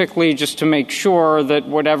specifically just to make sure that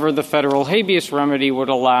whatever the federal habeas remedy would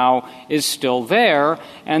allow is still there,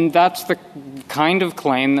 and that's the kind of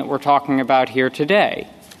claim that we're talking about here today.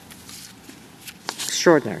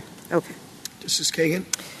 Extraordinary. Okay. Justice Kagan?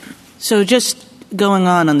 So just going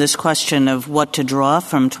on this question of what to draw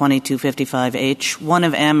from 2255H, one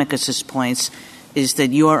of amicus's points is that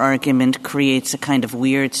your argument creates a kind of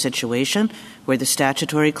weird situation where the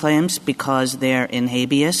statutory claims, because they're in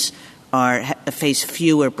habeas, face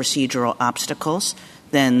fewer procedural obstacles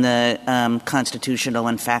than the constitutional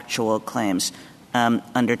and factual claims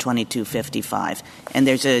under 2255. And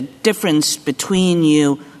there's a difference between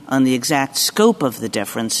you on the exact scope of the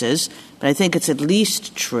differences, but I think it's at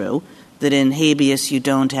least true that in habeas you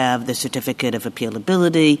don't have the certificate of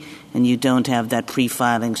appealability and you don't have that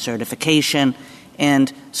pre-filing certification.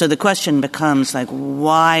 And so the question becomes,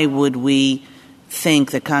 why would we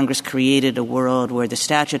think that Congress created a world where the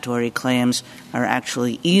statutory claims are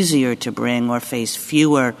actually easier to bring or face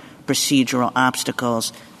fewer procedural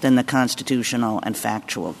obstacles than the constitutional and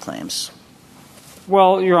factual claims?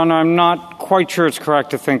 Well, Your Honor, I'm not quite sure it's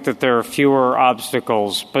correct to think that there are fewer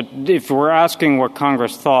obstacles. But if we're asking what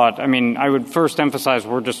Congress thought, I would first emphasize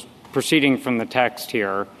we're just proceeding from the text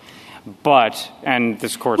here. And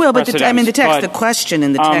this Court's precedents. The question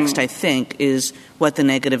in the text, I think, is what the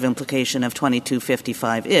negative implication of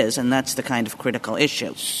 2255 is, and that's the kind of critical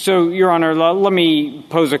issue. So, Your Honor, let me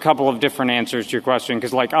pose a couple of different answers to your question,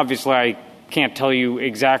 because, obviously I can't tell you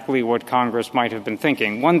exactly what Congress might have been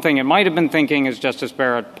thinking. One thing it might have been thinking, as Justice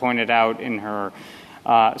Barrett pointed out in her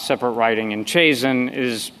separate writing in Chazen,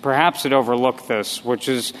 is perhaps it overlooked this, which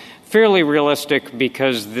is fairly realistic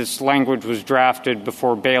because this language was drafted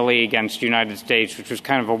before Bailey against United States, which was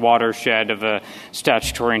kind of a watershed of a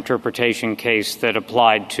statutory interpretation case that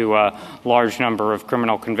applied to a large number of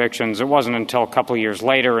criminal convictions. It wasn't until a couple of years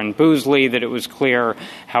later in Boosley that it was clear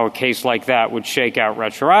how a case like that would shake out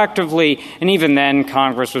retroactively. And even then,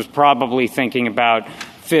 Congress was probably thinking about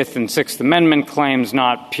Fifth and Sixth Amendment claims,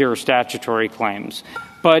 not pure statutory claims.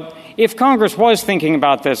 But if Congress was thinking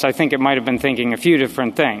about this, I think it might have been thinking a few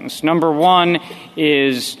different things. Number one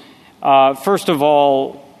is, first of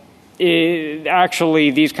all,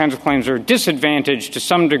 actually these kinds of claims are disadvantaged to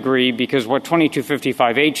some degree because what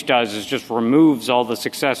 2255H does is just removes all the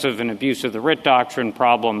successive and abuse of the writ doctrine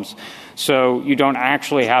problems. So you don't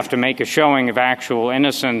actually have to make a showing of actual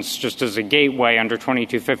innocence just as a gateway under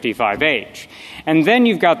 2255H. And then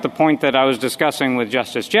you've got the point that I was discussing with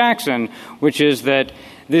Justice Jackson, which is that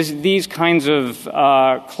these kinds of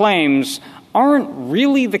claims aren't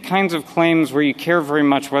really the kinds of claims where you care very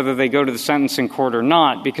much whether they go to the sentencing court or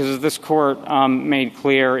not, because as this Court made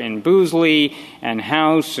clear in Boosley and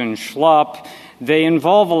House and Schlupp, they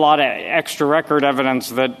involve a lot of extra record evidence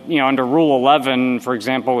that, under Rule 11, for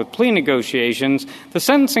example, with plea negotiations, the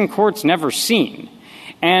sentencing court's never seen.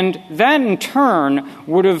 And that, in turn,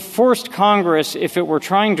 would have forced Congress, if it were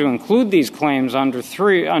trying to include these claims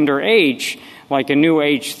under H, like a new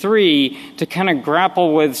H3, to kind of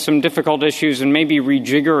grapple with some difficult issues and maybe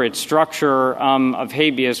rejigger its structure of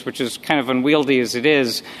habeas, which is kind of unwieldy as it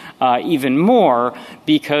is, even more,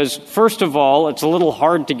 because, first of all, it's a little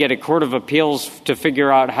hard to get a court of appeals to figure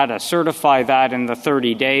out how to certify that in the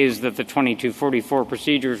 30 days that the 2244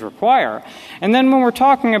 procedures require. And then when we're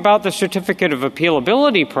talking about the certificate of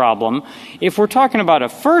appealability problem, if we're talking about a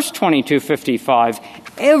first 2255,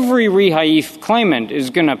 every rehaif claimant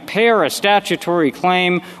is going to pair a statutory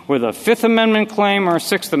claim with a Fifth Amendment claim or a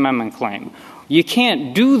Sixth Amendment claim. You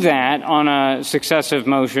can't do that on a successive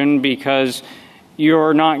motion because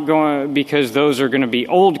those are going to be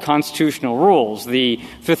old constitutional rules. The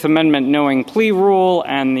Fifth Amendment knowing plea rule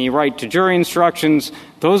and the right to jury instructions,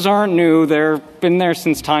 those aren't new. They've been there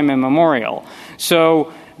since time immemorial.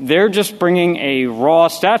 So They're just bringing a raw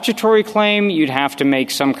statutory claim. You'd have to make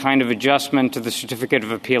some kind of adjustment to the certificate of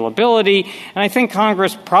appealability. And I think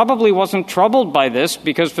Congress probably wasn't troubled by this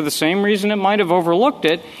because for the same reason it might have overlooked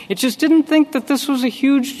it. It just didn't think that this was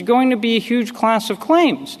going to be a huge class of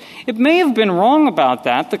claims. It may have been wrong about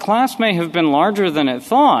that. The class may have been larger than it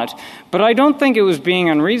thought. But I don't think it was being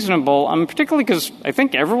unreasonable, particularly because I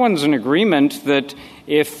think everyone's in agreement that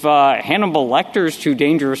if Hannibal Lecter's too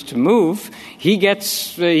dangerous to move, he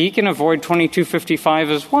can avoid 2255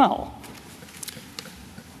 as well.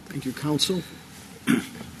 Thank you, counsel.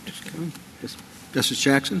 Justice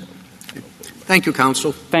Jackson. Thank you,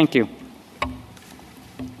 counsel. Thank you.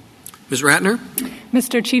 Ms. Ratner.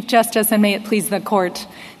 Mr. Chief Justice, and may it please the Court,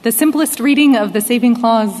 the simplest reading of the saving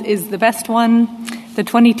clause is the best one. The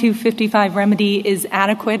 2255 remedy is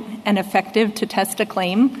adequate and effective to test a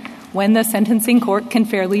claim when the sentencing court can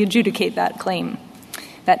fairly adjudicate that claim.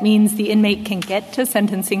 That means the inmate can get to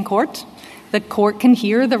sentencing court, the court can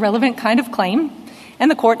hear the relevant kind of claim, and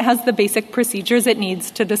the court has the basic procedures it needs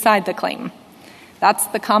to decide the claim. That's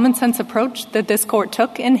the common sense approach that this court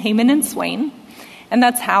took in Hayman and Swain, and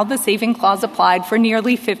that's how the saving clause applied for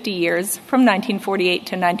nearly 50 years from 1948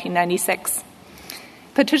 to 1996.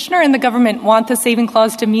 Petitioner and the government want the saving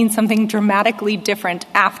clause to mean something dramatically different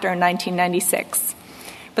after 1996.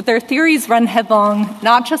 But their theories run headlong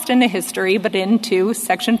not just into history, but into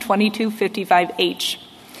Section 2255H.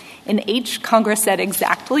 In H, Congress said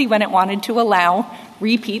exactly when it wanted to allow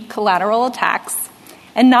repeat collateral attacks.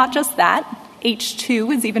 And not just that,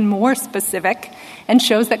 H2 is even more specific and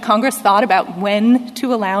shows that Congress thought about when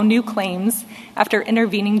to allow new claims after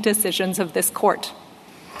intervening decisions of this court.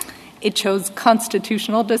 It chose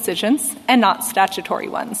constitutional decisions and not statutory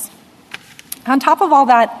ones. On top of all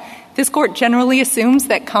that, this court generally assumes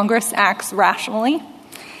that Congress acts rationally,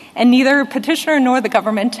 and neither petitioner nor the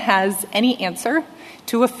government has any answer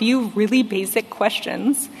to a few really basic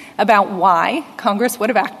questions about why Congress would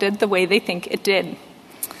have acted the way they think it did.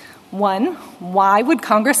 One, why would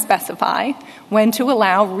Congress specify when to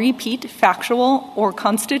allow repeat factual or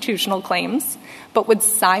constitutional claims, but would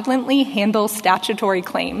silently handle statutory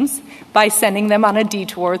claims by sending them on a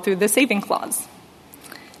detour through the saving clause?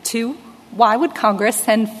 Two, why would Congress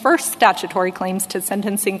send first statutory claims to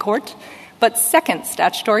sentencing court, but second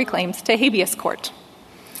statutory claims to habeas court?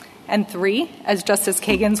 And three, as Justice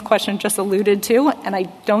Kagan's question just alluded to, and I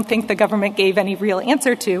don't think the government gave any real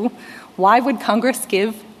answer to, why would Congress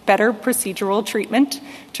give better procedural treatment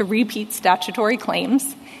to repeat statutory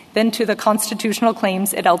claims than to the constitutional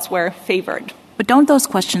claims it elsewhere favored? But don't those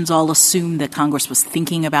questions all assume that Congress was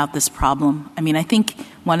thinking about this problem? I mean, I think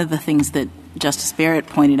one of the things that Justice Barrett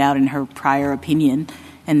pointed out in her prior opinion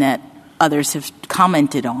and that others have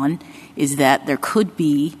commented on is that there could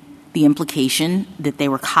be the implication that they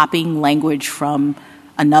were copying language from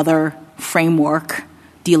another framework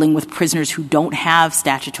dealing with prisoners who don't have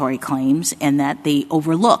statutory claims and that they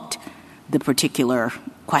overlooked the particular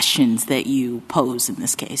questions that you pose in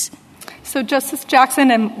this case. So, Justice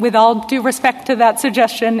Jackson, and with all due respect to that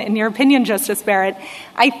suggestion, in your opinion, Justice Barrett,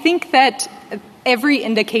 I think that every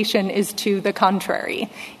indication is to the contrary.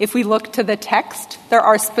 If we look to the text, there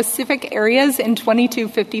are specific areas in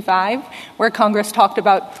 2255 where Congress talked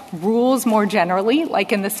about rules more generally,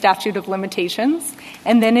 like in the statute of limitations.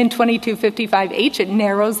 And then in 2255H, it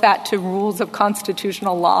narrows that to rules of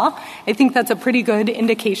constitutional law. I think that's a pretty good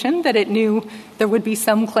indication that it knew there would be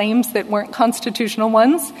some claims that weren't constitutional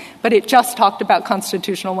ones, but it just talked about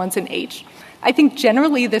constitutional ones in H. I think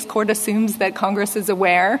generally this Court assumes that Congress is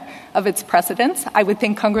aware of its precedents. I would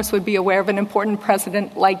think Congress would be aware of an important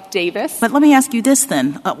precedent like Davis. But let me ask you this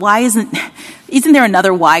then. Why isn't there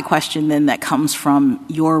another why question then that comes from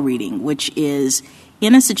your reading, which is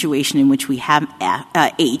in a situation in which we have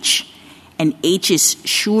H, and H is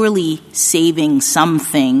surely saving some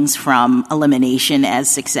things from elimination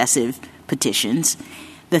as successive petitions,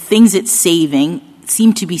 the things it's saving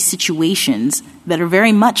seem to be situations that are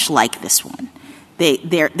very much like this one.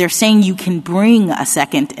 They're saying you can bring a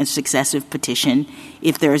second and successive petition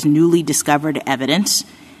if there is newly discovered evidence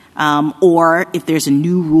or if there's a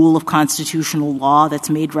new rule of constitutional law that's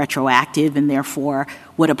made retroactive and therefore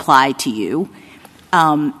would apply to you.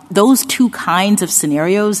 Those two kinds of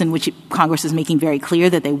scenarios in which Congress is making very clear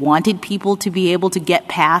that they wanted people to be able to get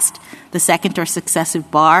past the second or successive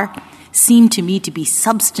bar seem to me to be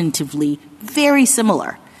substantively very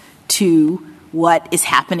similar to what is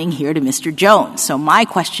happening here to Mr. Jones. So my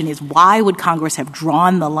question is, why would Congress have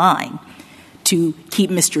drawn the line to keep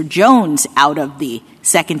Mr. Jones out of the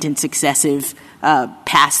second and successive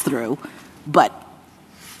pass-through, but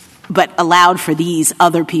allowed for these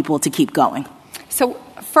other people to keep going? So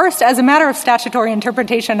First, as a matter of statutory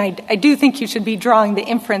interpretation, I do think you should be drawing the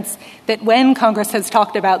inference that when Congress has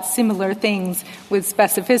talked about similar things with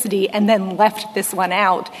specificity and then left this one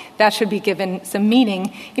out, that should be given some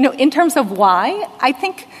meaning. In terms of why, I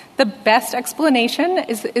think the best explanation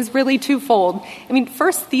is really twofold.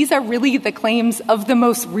 First, these are really the claims of the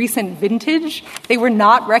most recent vintage. They were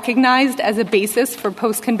not recognized as a basis for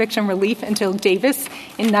post-conviction relief until Davis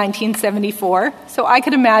in 1974. So I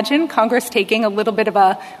could imagine Congress taking a little bit of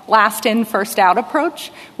a last-in, first-out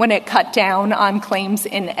approach when it cut down on claims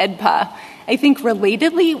in AEDPA. I think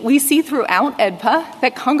relatedly, we see throughout AEDPA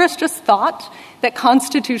that Congress just thought that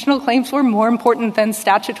constitutional claims were more important than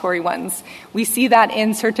statutory ones. We see that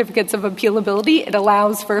in certificates of appealability. It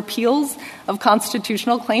allows for appeals of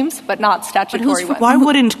constitutional claims, but not statutory ones. Why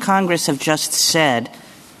wouldn't Congress have just said,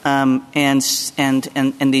 and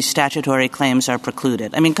these statutory claims are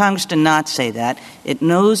precluded? Congress did not say that. It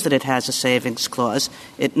knows that it has a savings clause.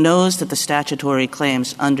 It knows that the statutory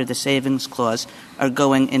claims under the savings clause are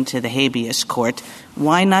going into the habeas court.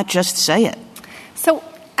 Why not just say it? So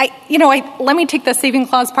let me take the saving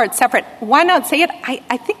clause part separate. Why not say it?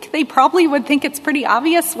 I think they probably would think it's pretty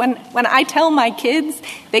obvious. When I tell my kids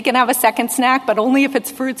they can have a second snack, but only if it's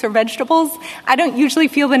fruits or vegetables, I don't usually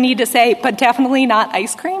feel the need to say, but definitely not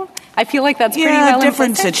ice cream. I feel like that's pretty well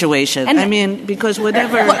different situation. Because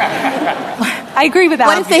whatever... I agree with that.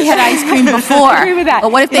 What if they had ice cream before? I agree with that.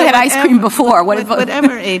 Well, what if they had ice cream before?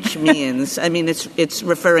 Whatever H means, it's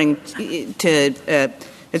referring to...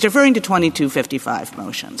 It's referring to 2255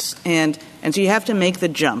 motions. And so you have to make the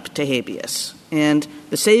jump to habeas. And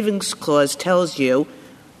the savings clause tells you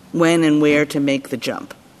when and where to make the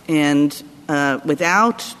jump. And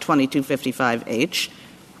without 2255H,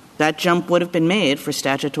 that jump would have been made for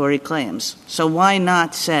statutory claims. So why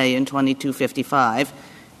not say in 2255,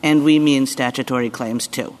 and we mean statutory claims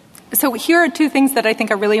too? So here are two things that I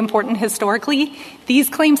think are really important historically. These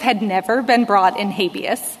claims had never been brought in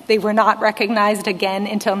habeas. They were not recognized again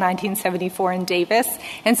until 1974 in Davis.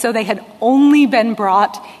 And so they had only been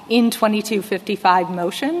brought in 2255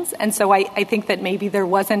 motions. And so I think that maybe there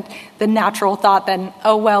wasn't the natural thought then,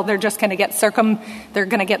 they're just going to get sort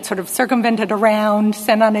of circumvented around,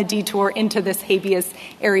 sent on a detour into this habeas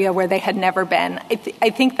area where they had never been.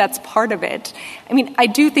 I think that's part of it. I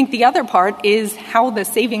do think the other part is how the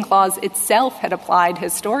saving clause itself had applied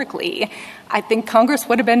historically. I think Congress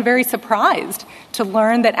would have been very surprised to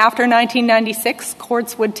learn that after 1996,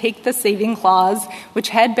 courts would take the saving clause, which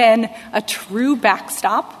had been a true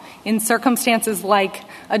backstop in circumstances like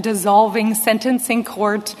a dissolving sentencing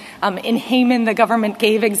court. In Hayman, the government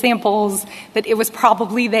gave examples that it was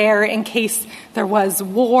probably there in case there was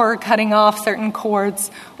war cutting off certain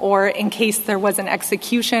courts or in case there was an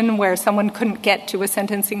execution where someone couldn't get to a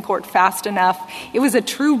sentencing court fast enough. It was a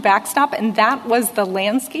true backstop, and that was the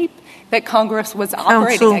landscape that Congress was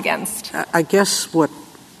operating against. I guess what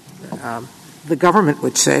the government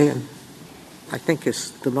would say, and I think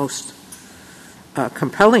is the most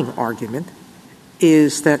compelling argument,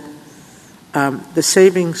 is that the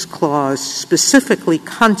savings clause specifically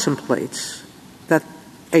contemplates that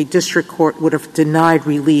a district court would have denied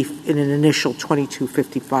relief in an initial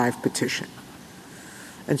 2255 petition.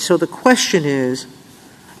 And so the question is,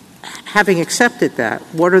 having accepted that,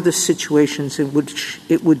 what are the situations in which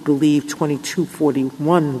it would believe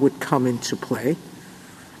 2241 would come into play?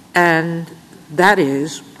 And that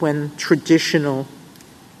is when traditional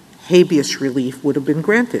habeas relief would have been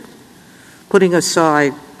granted. Putting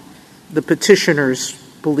aside the petitioner's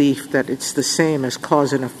belief that it's the same as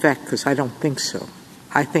cause and effect, because I don't think so.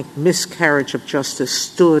 I think miscarriage of justice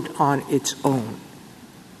stood on its own.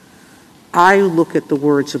 I look at the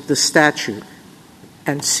words of the statute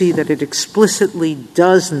and see that it explicitly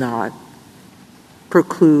does not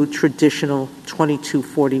preclude traditional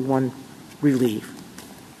 2241 relief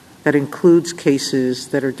that includes cases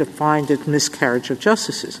that are defined as miscarriage of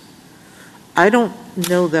justice. I don't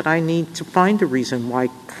know that I need to find a reason why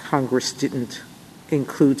Congress didn't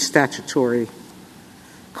include statutory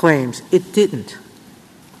claims. It didn't.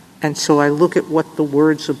 And so I look at what the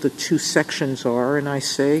words of the two sections are, and I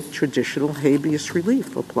say traditional habeas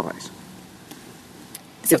relief applies.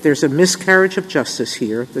 If there's a miscarriage of justice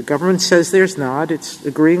here, the government says there's not. It's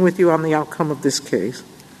agreeing with you on the outcome of this case.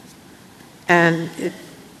 And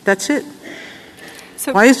that's it.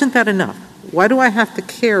 So why isn't that enough? Why do I have to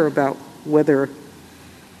care about whether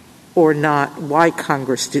or not why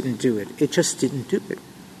Congress didn't do it? It just didn't do it.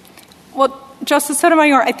 Well, Justice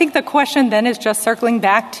Sotomayor, I think the question then is just circling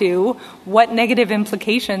back to what negative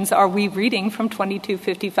implications are we reading from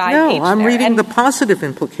 2255H? No, I'm reading the positive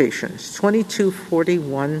implications.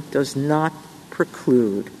 2241 does not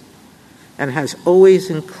preclude and has always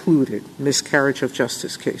included miscarriage of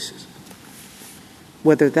justice cases.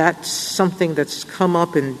 Whether that's something that's come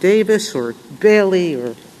up in Davis or Bailey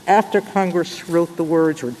or after Congress wrote the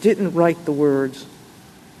words or didn't write the words,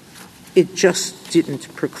 it just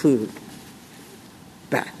didn't preclude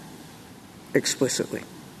that explicitly.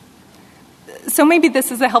 So maybe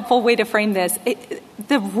this is a helpful way to frame this.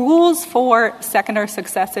 The rules for second or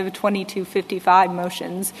successive 2255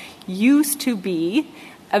 motions used to be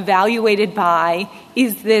evaluated by,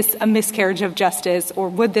 is this a miscarriage of justice or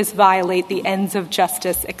would this violate the ends of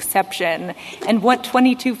justice exception? And what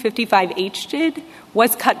 2255H did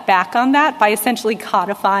was cut back on that by essentially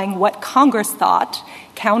codifying what Congress thought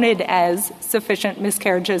counted as sufficient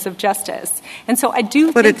miscarriages of justice. And so I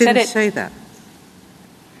do but think that it didn't say that.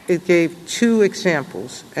 It gave two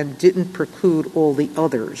examples and didn't preclude all the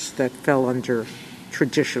others that fell under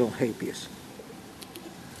traditional habeas.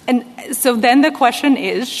 And so then the question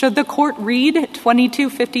is, should the court read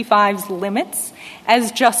 2255's limits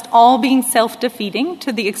as just all being self-defeating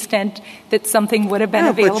to the extent that something would have been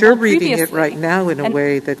available but you're reading previously? it right now in a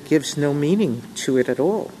way that gives no meaning to it at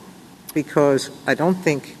all, because I don't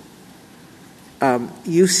think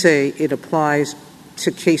you say it applies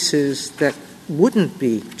to cases that wouldn't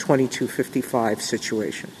be 2255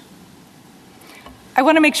 situations. I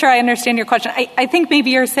want to make sure I understand your question. I think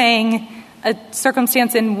maybe you're saying a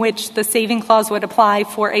circumstance in which the saving clause would apply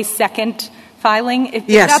for a second filing. If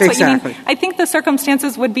yes, that's exactly. What you mean. I think the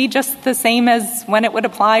circumstances would be just the same as when it would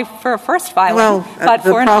apply for a first filing. Well, but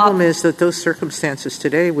the problem is that those circumstances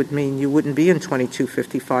today would mean you wouldn't be in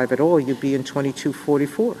 2255 at all. You'd be in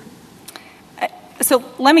 2244. So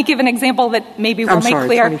let me give an example that maybe will make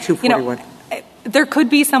clear. 2241. There could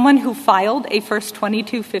be someone who filed a first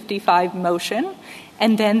 2255 motion,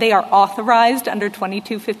 and then they are authorized under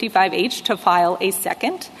 2255H to file a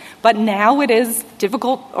second. But now it is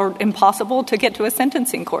difficult or impossible to get to a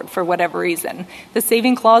sentencing court for whatever reason. The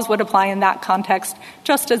saving clause would apply in that context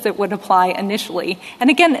just as it would apply initially. And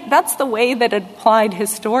again, that's the way that it applied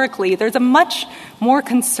historically. There's a much more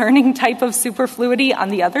concerning type of superfluity on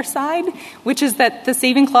the other side, which is that the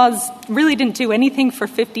saving clause really didn't do anything for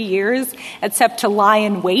 50 years except to lie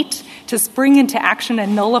in wait, to spring into action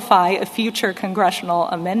and nullify a future congressional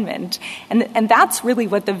amendment. And that's really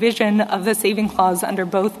what the vision of the saving clause under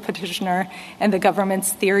both petitioner and the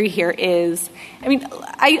government's theory here is. I mean,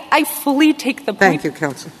 I fully take the point. Thank you,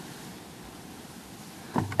 counsel.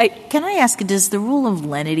 Can I ask, does the rule of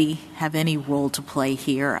lenity have any role to play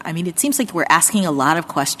here? I mean, it seems like we're asking a lot of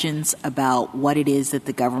questions about what it is that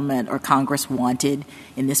the government or Congress wanted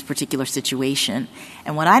in this particular situation.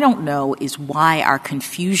 And what I don't know is why our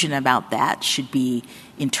confusion about that should be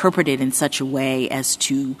interpreted in such a way as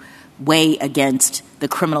to weigh against the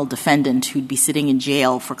criminal defendant who'd be sitting in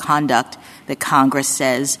jail for conduct that Congress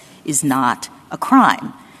says is not a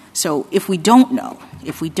crime. So if we don't know,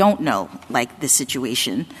 like this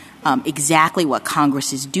situation, exactly what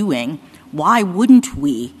Congress is doing, why wouldn't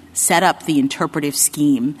we set up the interpretive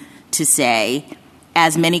scheme to say,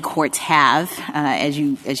 as many courts have, as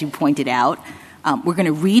you pointed out, we're going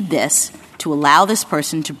to read this to allow this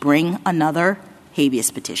person to bring another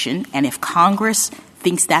habeas petition, and if Congress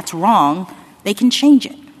thinks that's wrong, they can change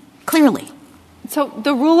it, clearly. So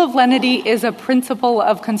the rule of lenity is a principle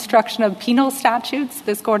of construction of penal statutes.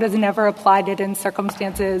 This court has never applied it in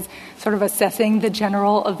circumstances sort of assessing the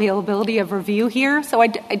general availability of review here. So I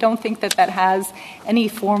don't think that has any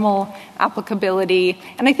formal applicability.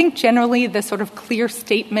 And I think generally the sort of clear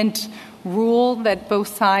statement rule that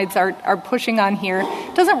both sides are pushing on here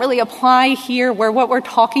doesn't really apply here, where what we're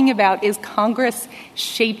talking about is Congress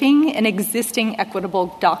shaping an existing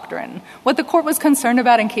equitable doctrine. What the court was concerned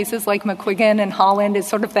about in cases like McQuiggan and Holland is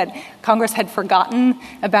sort of that Congress had forgotten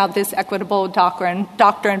about this equitable doctrine.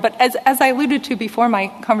 But as I alluded to before my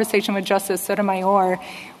conversation with Justice Sotomayor,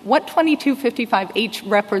 what 2255H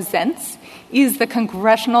represents is the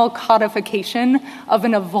congressional codification of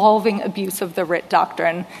an evolving abuse of the writ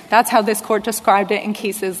doctrine. That's how this court described it in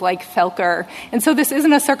cases like Felker. And so this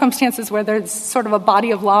isn't a circumstances where there's sort of a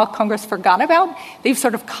body of law Congress forgot about. They've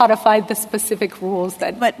sort of codified the specific rules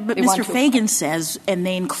that But they want Mr. to Fagan says, and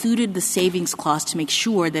they included the savings clause to make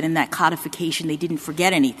sure that in that codification they didn't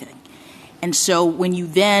forget anything. And so when you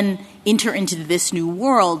then enter into this new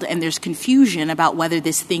world and there's confusion about whether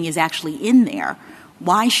this thing is actually in there,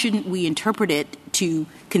 why shouldn't we interpret it to,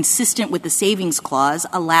 consistent with the savings clause,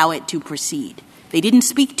 allow it to proceed? They didn't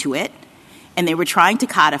speak to it, and they were trying to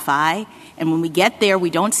codify, and when we get there, we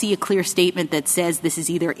don't see a clear statement that says this is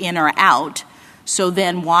either in or out. So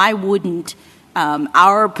then why wouldn't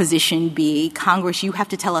our position be, Congress, you have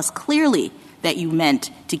to tell us clearly that you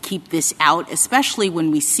meant to keep this out, especially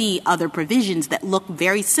when we see other provisions that look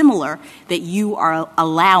very similar that you are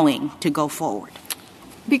allowing to go forward?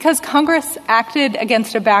 Because Congress acted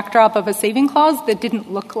against a backdrop of a saving clause that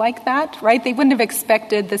didn't look like that, right? They wouldn't have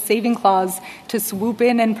expected the saving clause to swoop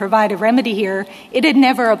in and provide a remedy here. It had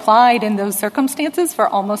never applied in those circumstances for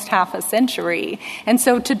almost half a century. And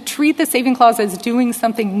so to treat the saving clause as doing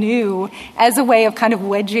something new as a way of kind of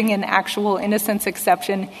wedging an actual innocence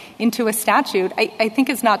exception into a statute, I think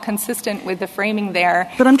is not consistent with the framing there.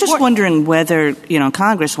 But I'm just wondering whether,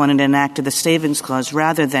 Congress wanted to enact the savings clause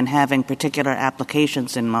rather than having particular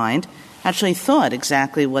applications in mind, actually thought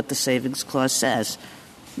exactly what the savings clause says.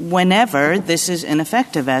 Whenever this is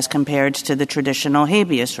ineffective as compared to the traditional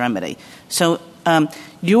habeas remedy. So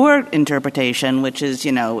your interpretation, which is,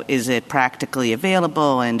 is it practically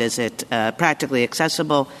available and is it practically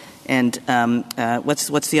accessible? And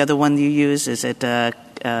what's the other one you use? Is it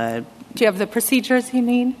do you have the procedures you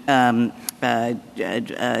mean?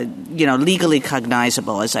 Legally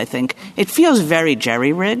cognizable, as I think. It feels very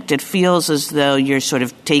jerry-rigged. It feels as though you're sort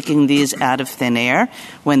of taking these out of thin air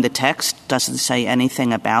when the text doesn't say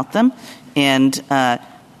anything about them. And,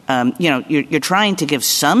 you're trying to give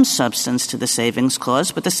some substance to the savings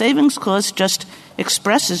clause, but the savings clause just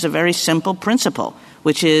expresses a very simple principle,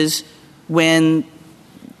 which is when,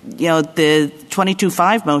 the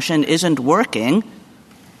 22-5 motion isn't working,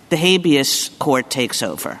 the habeas court takes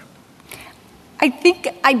over. I think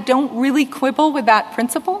I don't really quibble with that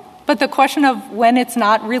principle, but the question of when it's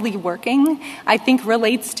not really working, I think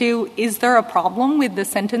relates to, is there a problem with the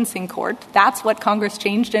sentencing court? That's what Congress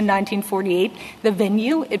changed in 1948. The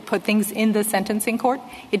venue, it put things in the sentencing court.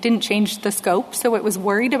 It didn't change the scope, so it was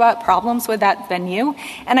worried about problems with that venue.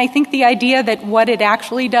 And I think the idea that what it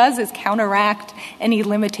actually does is counteract any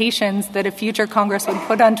limitations that a future Congress would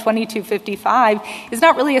put on 2255 is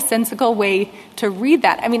not really a sensible way to read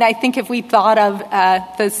that. I mean, I think if we thought of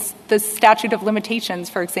the statute of limitations,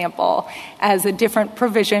 for example, as a different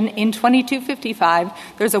provision in 2255,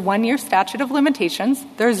 there's a 1-year statute of limitations.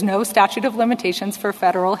 There's no statute of limitations for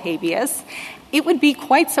federal habeas. It would be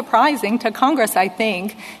quite surprising to Congress, I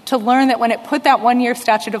think, to learn that when it put that 1-year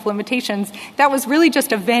statute of limitations, that was really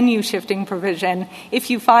just a venue-shifting provision. If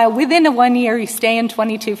you file within a 1 year, you stay in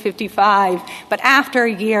 2255, but after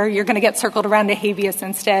a year, you're going to get circled around to habeas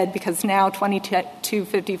instead because now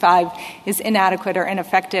 2255 is inadequate or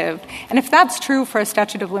ineffective. And if that's true for a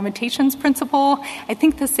statute of limitations principle, I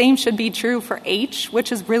think the same should be true for H,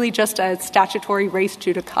 which is really just a statutory res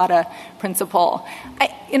judicata principle.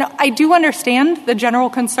 I do understand the general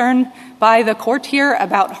concern by the court here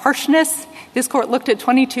about harshness. This court looked at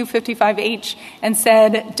 2255H and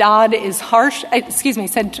said Dodd is harsh.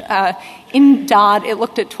 In Dodd, it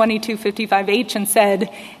looked at 2255H and said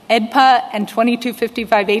EDPA and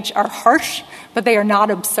 2255H are harsh, but they are not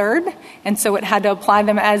absurd, and so it had to apply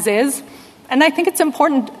them as is. And I think it's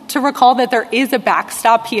important to recall that there is a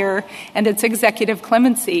backstop here, and it's executive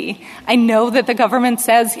clemency. I know that the government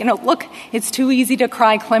says, look, it's too easy to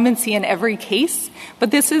cry clemency in every case,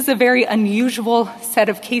 but this is a very unusual set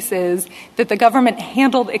of cases that the government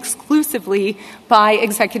handled exclusively by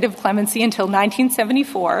executive clemency until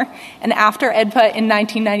 1974. And after EDPA in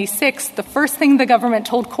 1996, the first thing the government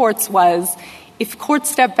told courts was, if courts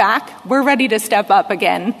step back, we're ready to step up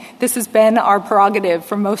again. This has been our prerogative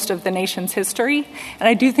for most of the nation's history. And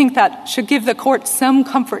I do think that should give the court some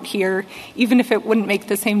comfort here, even if it wouldn't make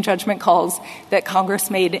the same judgment calls that Congress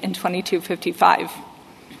made in 2255.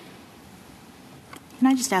 Can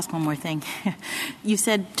I just ask one more thing? You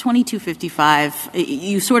said 2255,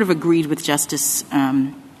 you sort of agreed with Justice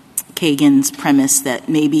Kagan's premise that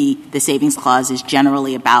maybe the savings clause is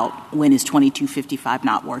generally about when is 2255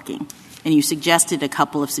 not working. And you suggested a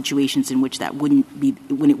couple of situations in which that wouldn't be,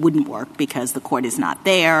 when it wouldn't work because the court is not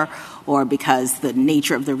there or because the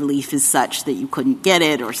nature of the relief is such that you couldn't get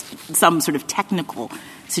it or some sort of technical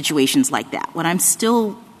situations like that. What I'm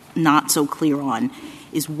still not so clear on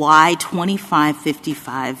is why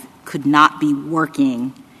 2555 could not be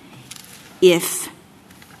working if,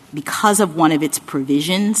 because of one of its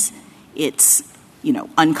provisions, it's,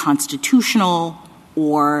 unconstitutional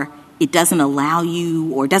or it doesn't allow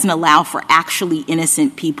you or doesn't allow for actually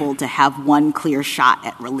innocent people to have one clear shot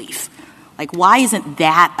at relief. Like, why isn't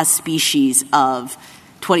that a species of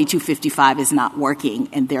 2255 is not working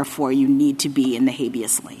and therefore you need to be in the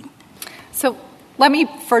habeas lane? So let me,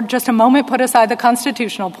 for just a moment, put aside the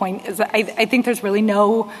constitutional point. I think there's really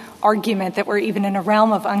no argument that we're even in a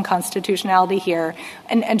realm of unconstitutionality here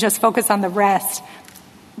and just focus on the rest.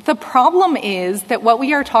 The problem is that what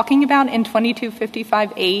we are talking about in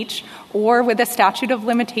 2255H or with a statute of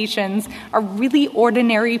limitations are really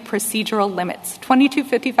ordinary procedural limits.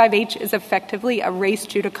 2255H is effectively a res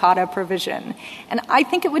judicata provision. And I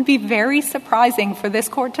think it would be very surprising for this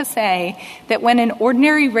court to say that when an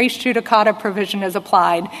ordinary res judicata provision is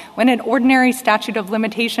applied, when an ordinary statute of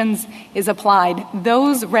limitations is applied,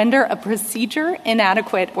 those render a procedure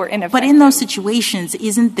inadequate or ineffective. But in those situations,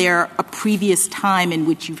 isn't there a previous time in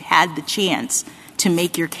which you've had the chance to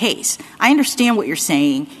make your case? I understand what you're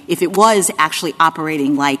saying. If it was actually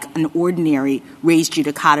operating like an ordinary res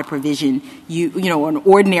judicata provision, an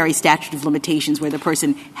ordinary statute of limitations where the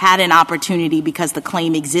person had an opportunity because the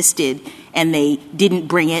claim existed and they didn't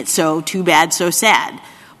bring it, so too bad, so sad.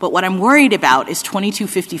 But what I'm worried about is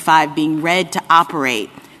 2255 being read to operate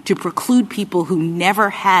to preclude people who never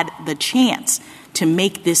had the chance to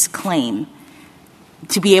make this claim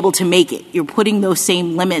to be able to make it. You're putting those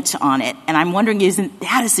same limits on it. And I'm wondering, isn't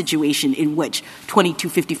that a situation in which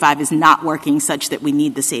 2255 is not working such that we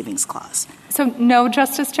need the savings clause? So no,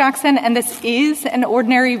 Justice Jackson, and this is an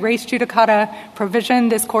ordinary res judicata provision.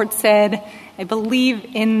 This court said, I believe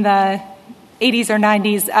in the 80s or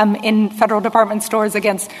 90s in federal department stores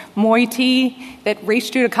against moiety, that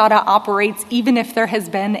res judicata operates even if there has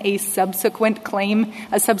been a subsequent claim,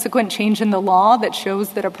 a subsequent change in the law that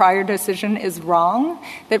shows that a prior decision is wrong,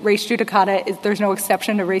 that res judicata there's no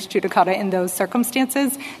exception to res judicata in those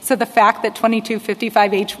circumstances. So the fact that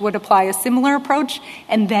 2255H would apply a similar approach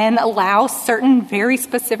and then allow certain very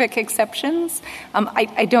specific exceptions,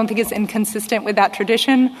 I don't think is inconsistent with that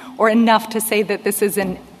tradition or enough to say that this is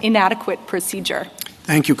an inadequate procedure.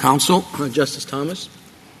 Thank you, counsel. Justice Thomas?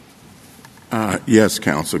 Yes,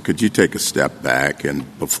 counsel. Could you take a step back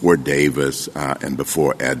and before Davis and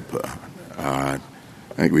before AEDPA? I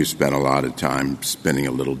think we've spent a lot of time spinning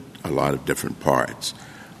a lot of different parts.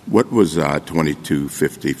 What was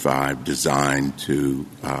 2255 designed to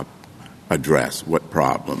address? What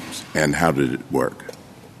problems? And how did it work?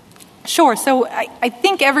 Sure. So I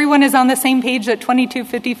think everyone is on the same page that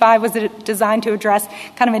 2255 was designed to address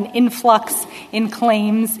kind of an influx in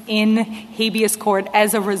claims in habeas court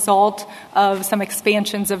as a result of some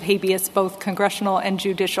expansions of habeas, both congressional and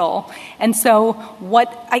judicial. And so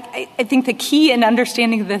what I think the key in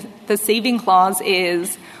understanding the saving clause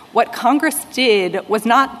is what Congress did was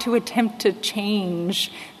not to attempt to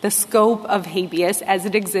change the scope of habeas as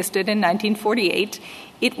it existed in 1948.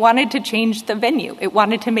 It wanted to change the venue. It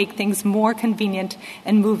wanted to make things more convenient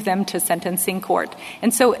and move them to sentencing court.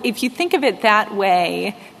 And so if you think of it that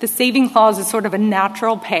way, the saving clause is sort of a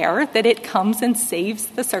natural pair, that it comes and saves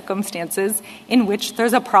the circumstances in which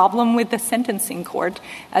there's a problem with the sentencing court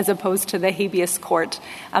as opposed to the habeas court.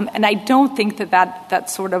 And I don't think that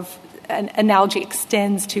sort of an analogy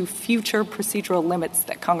extends to future procedural limits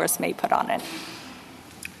that Congress may put on it.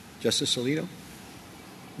 Justice Alito?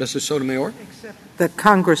 Justice Sotomayor? Except that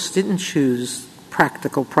Congress didn't choose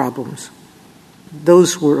practical problems.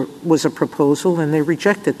 Was a proposal, and they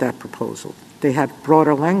rejected that proposal. They had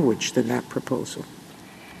broader language than that proposal.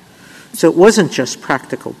 So it wasn't just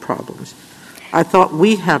practical problems. I thought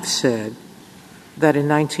we have said that in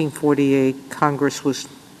 1948, Congress was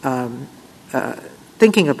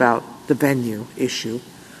thinking about the venue issue,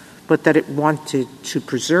 but that it wanted to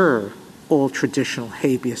preserve all traditional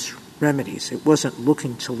habeas remedies. It wasn't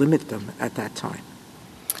looking to limit them at that time.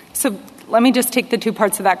 So let me just take the two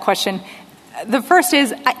parts of that question. The first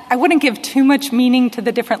is I wouldn't give too much meaning to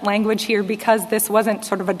the different language here because this wasn't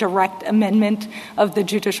sort of a direct amendment of the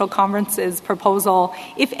Judicial Conference's proposal.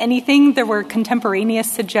 If anything, there were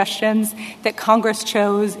contemporaneous suggestions that Congress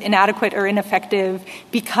chose inadequate or ineffective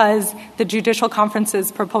because the Judicial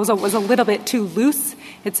Conference's proposal was a little bit too loose.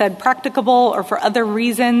 It said practicable or for other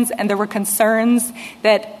reasons, and there were concerns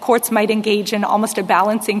that courts might engage in almost a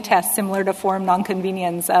balancing test similar to forum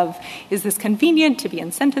nonconvenience of, is this convenient to be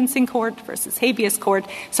in sentencing court versus habeas court?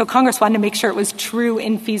 So Congress wanted to make sure it was true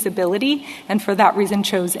in feasibility, and for that reason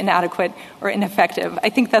chose inadequate or ineffective. I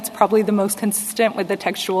think that's probably the most consistent with the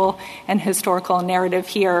textual and historical narrative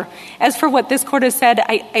here. As for what this court has said,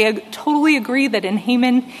 I totally agree that in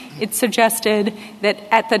Hayman it suggested that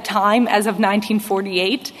at the time, as of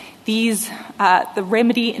 1948, the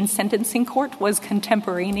remedy in sentencing court was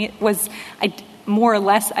contemporaneous, was more or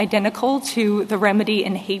less identical to the remedy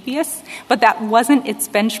in habeas, but that wasn't its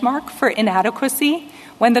benchmark for inadequacy.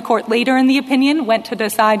 When the court later in the opinion went to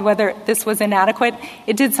decide whether this was inadequate,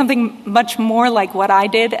 it did something much more like what I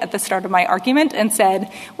did at the start of my argument and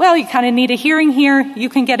said, well, you kind of need a hearing here. You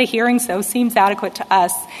can get a hearing, so seems adequate to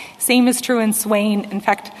us. Same is true in Swain. In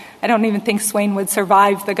fact, I don't even think Swain would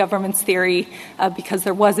survive the government's theory because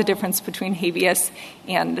there was a difference between habeas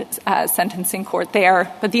and sentencing court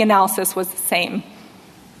there, but the analysis was the same.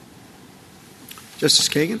 Justice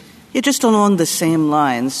Kagan? Yeah, just along the same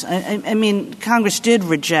lines. I mean, Congress did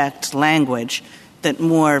reject language that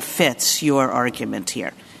more fits your argument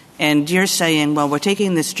here. And you're saying, well, we're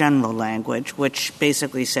taking this general language, which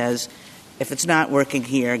basically says, if it's not working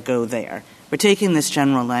here, go there. We're taking this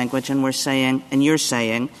general language and we're saying, and you're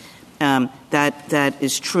saying, that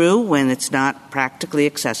is true when it's not practically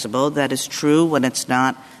accessible. That is true when it's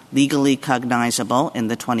not legally cognizable in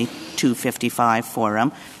the 2255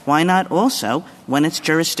 forum. Why not also when it's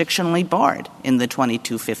jurisdictionally barred in the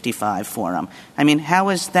 2255 forum? I mean, how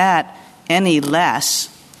is that any less?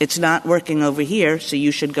 It's not working over here, so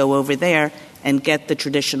you should go over there and get the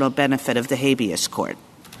traditional benefit of the habeas court.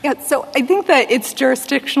 Yeah, so I think that it's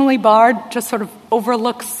jurisdictionally barred just sort of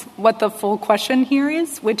overlooks what the full question here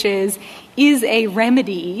is, which is a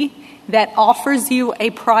remedy that offers you a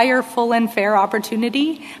prior full and fair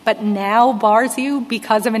opportunity, but now bars you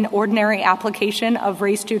because of an ordinary application of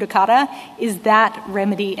res judicata, is that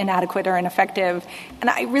remedy inadequate or ineffective? And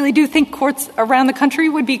I really do think courts around the country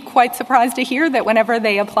would be quite surprised to hear that whenever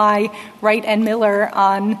they apply Wright and Miller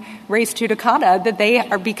on res judicata, that they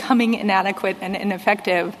are becoming inadequate and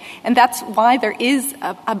ineffective. And that's why there is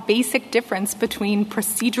a basic difference between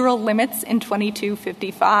procedural limits in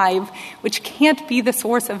 2255, which can't be the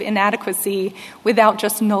source of inadequacy without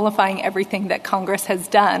just nullifying everything that Congress has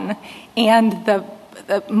done, and the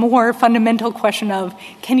more fundamental question of,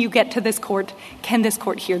 can you get to this court? Can this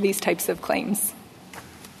court hear these types of claims?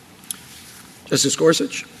 Justice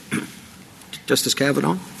Gorsuch? Justice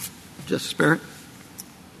Kavanaugh? Justice Barrett?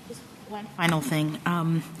 One final thing.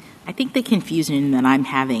 I think the confusion that I'm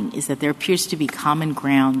having is that there appears to be common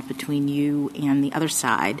ground between you and the other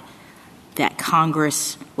side that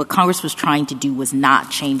what Congress was trying to do was not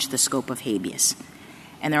change the scope of habeas.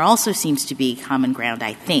 And there also seems to be common ground,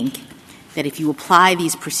 I think, that if you apply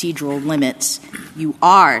these procedural limits, you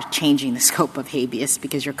are changing the scope of habeas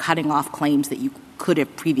because you're cutting off claims that you could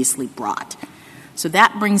have previously brought. So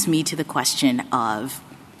that brings me to the question of,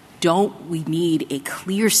 don't we need a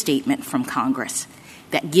clear statement from Congress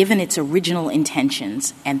that, given its original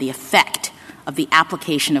intentions and the effect of the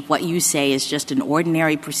application of what you say is just an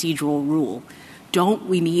ordinary procedural rule, don't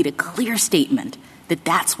we need a clear statement that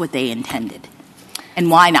that's what they intended?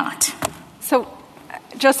 And why not? So,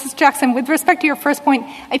 Justice Jackson, with respect to your first point,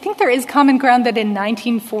 I think there is common ground that in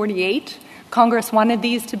 1948, Congress wanted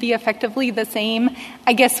these to be effectively the same.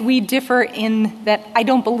 I guess we differ in that I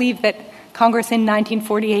don't believe that Congress in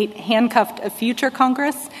 1948 handcuffed a future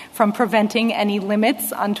Congress from preventing any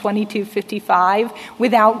limits on 2255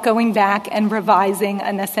 without going back and revising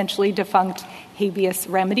an essentially defunct habeas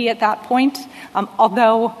remedy at that point.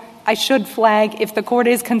 Although I should flag, if the court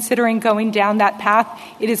is considering going down that path,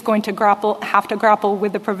 it is going to have to grapple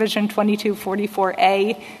with the provision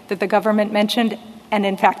 2244A that the government mentioned. And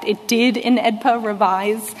in fact, it did in AEDPA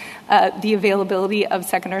revise the availability of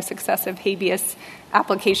second or successive habeas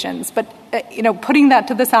applications. But, putting that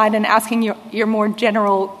to the side and asking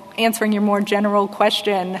answering your more general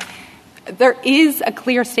question, there is a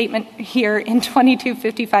clear statement here in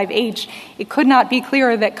 2255H. It could not be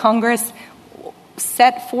clearer that Congress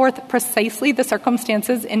set forth precisely the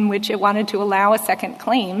circumstances in which it wanted to allow a second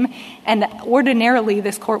claim, and ordinarily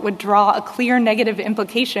this court would draw a clear negative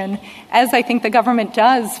implication, as I think the government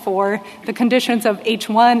does for the conditions of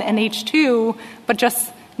H1 and H2, but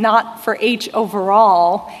just not for H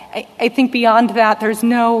overall. I think beyond that, there's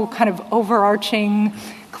no kind of overarching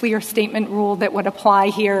clear statement rule that would apply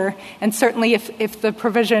here, and certainly if the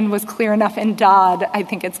provision was clear enough in Dodd, I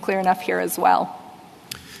think it's clear enough here as well.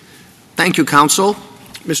 Thank you, counsel.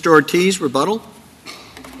 Mr. Ortiz, rebuttal.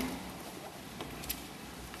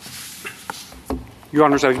 Your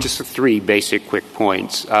Honors, I have just three basic quick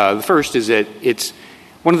points. The first is that it's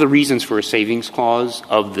one of the reasons for a savings clause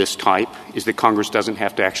of this type is that Congress doesn't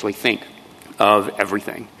have to actually think of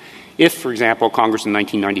everything. If, for example, Congress in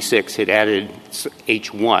 1996 had added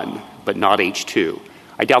H1 but not H2,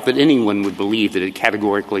 I doubt that anyone would believe that it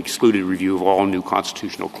categorically excluded review of all new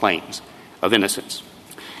constitutional claims of innocence.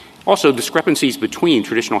 Also, discrepancies between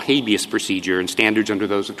traditional habeas procedure and standards under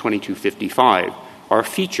those of 2255 are a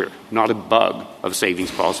feature, not a bug, of a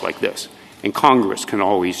savings clause like this. And Congress can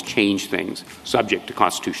always change things subject to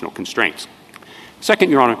constitutional constraints.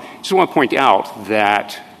 Second, Your Honor, I just want to point out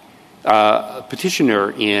that a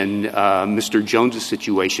petitioner in Mr. Jones's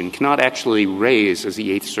situation cannot actually raise, as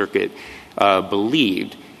the Eighth Circuit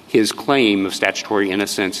believed, his claim of statutory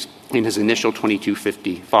innocence in his initial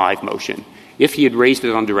 2255 motion. If he had raised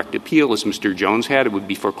it on direct appeal, as Mr. Jones had, it would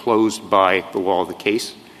be foreclosed by the law of the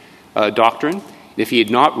case doctrine. If he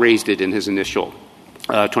had not raised it in his initial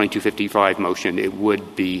 2255 motion, it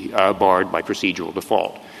would be barred by procedural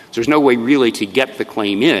default. So there's no way really to get the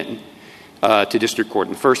claim in to district court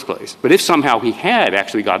in the first place. But if somehow he had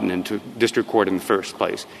actually gotten into district court in the first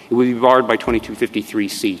place, it would be barred by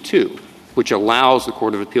 2253C2, which allows the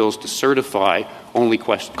Court of Appeals to certify only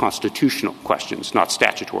constitutional questions, not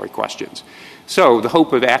statutory questions. So the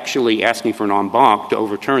hope of actually asking for an en banc to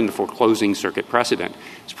overturn the foreclosing circuit precedent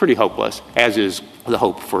is pretty hopeless, as is the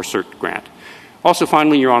hope for a cert grant. Also,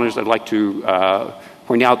 finally, Your Honors, I'd like to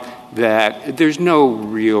point out that there's no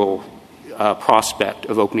real prospect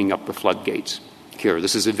of opening up the floodgates here.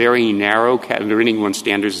 This is a very narrow, under anyone's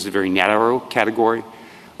standards, is a very narrow category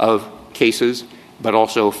of cases, but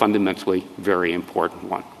also a fundamentally very important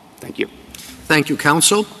one. Thank you. Thank you,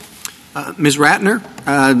 counsel. Ms. Ratner,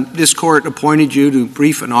 this court appointed you to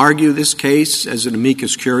brief and argue this case as an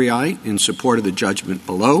amicus curiae in support of the judgment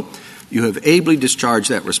below. You have ably discharged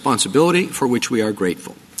that responsibility, for which we are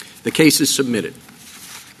grateful. The case is submitted.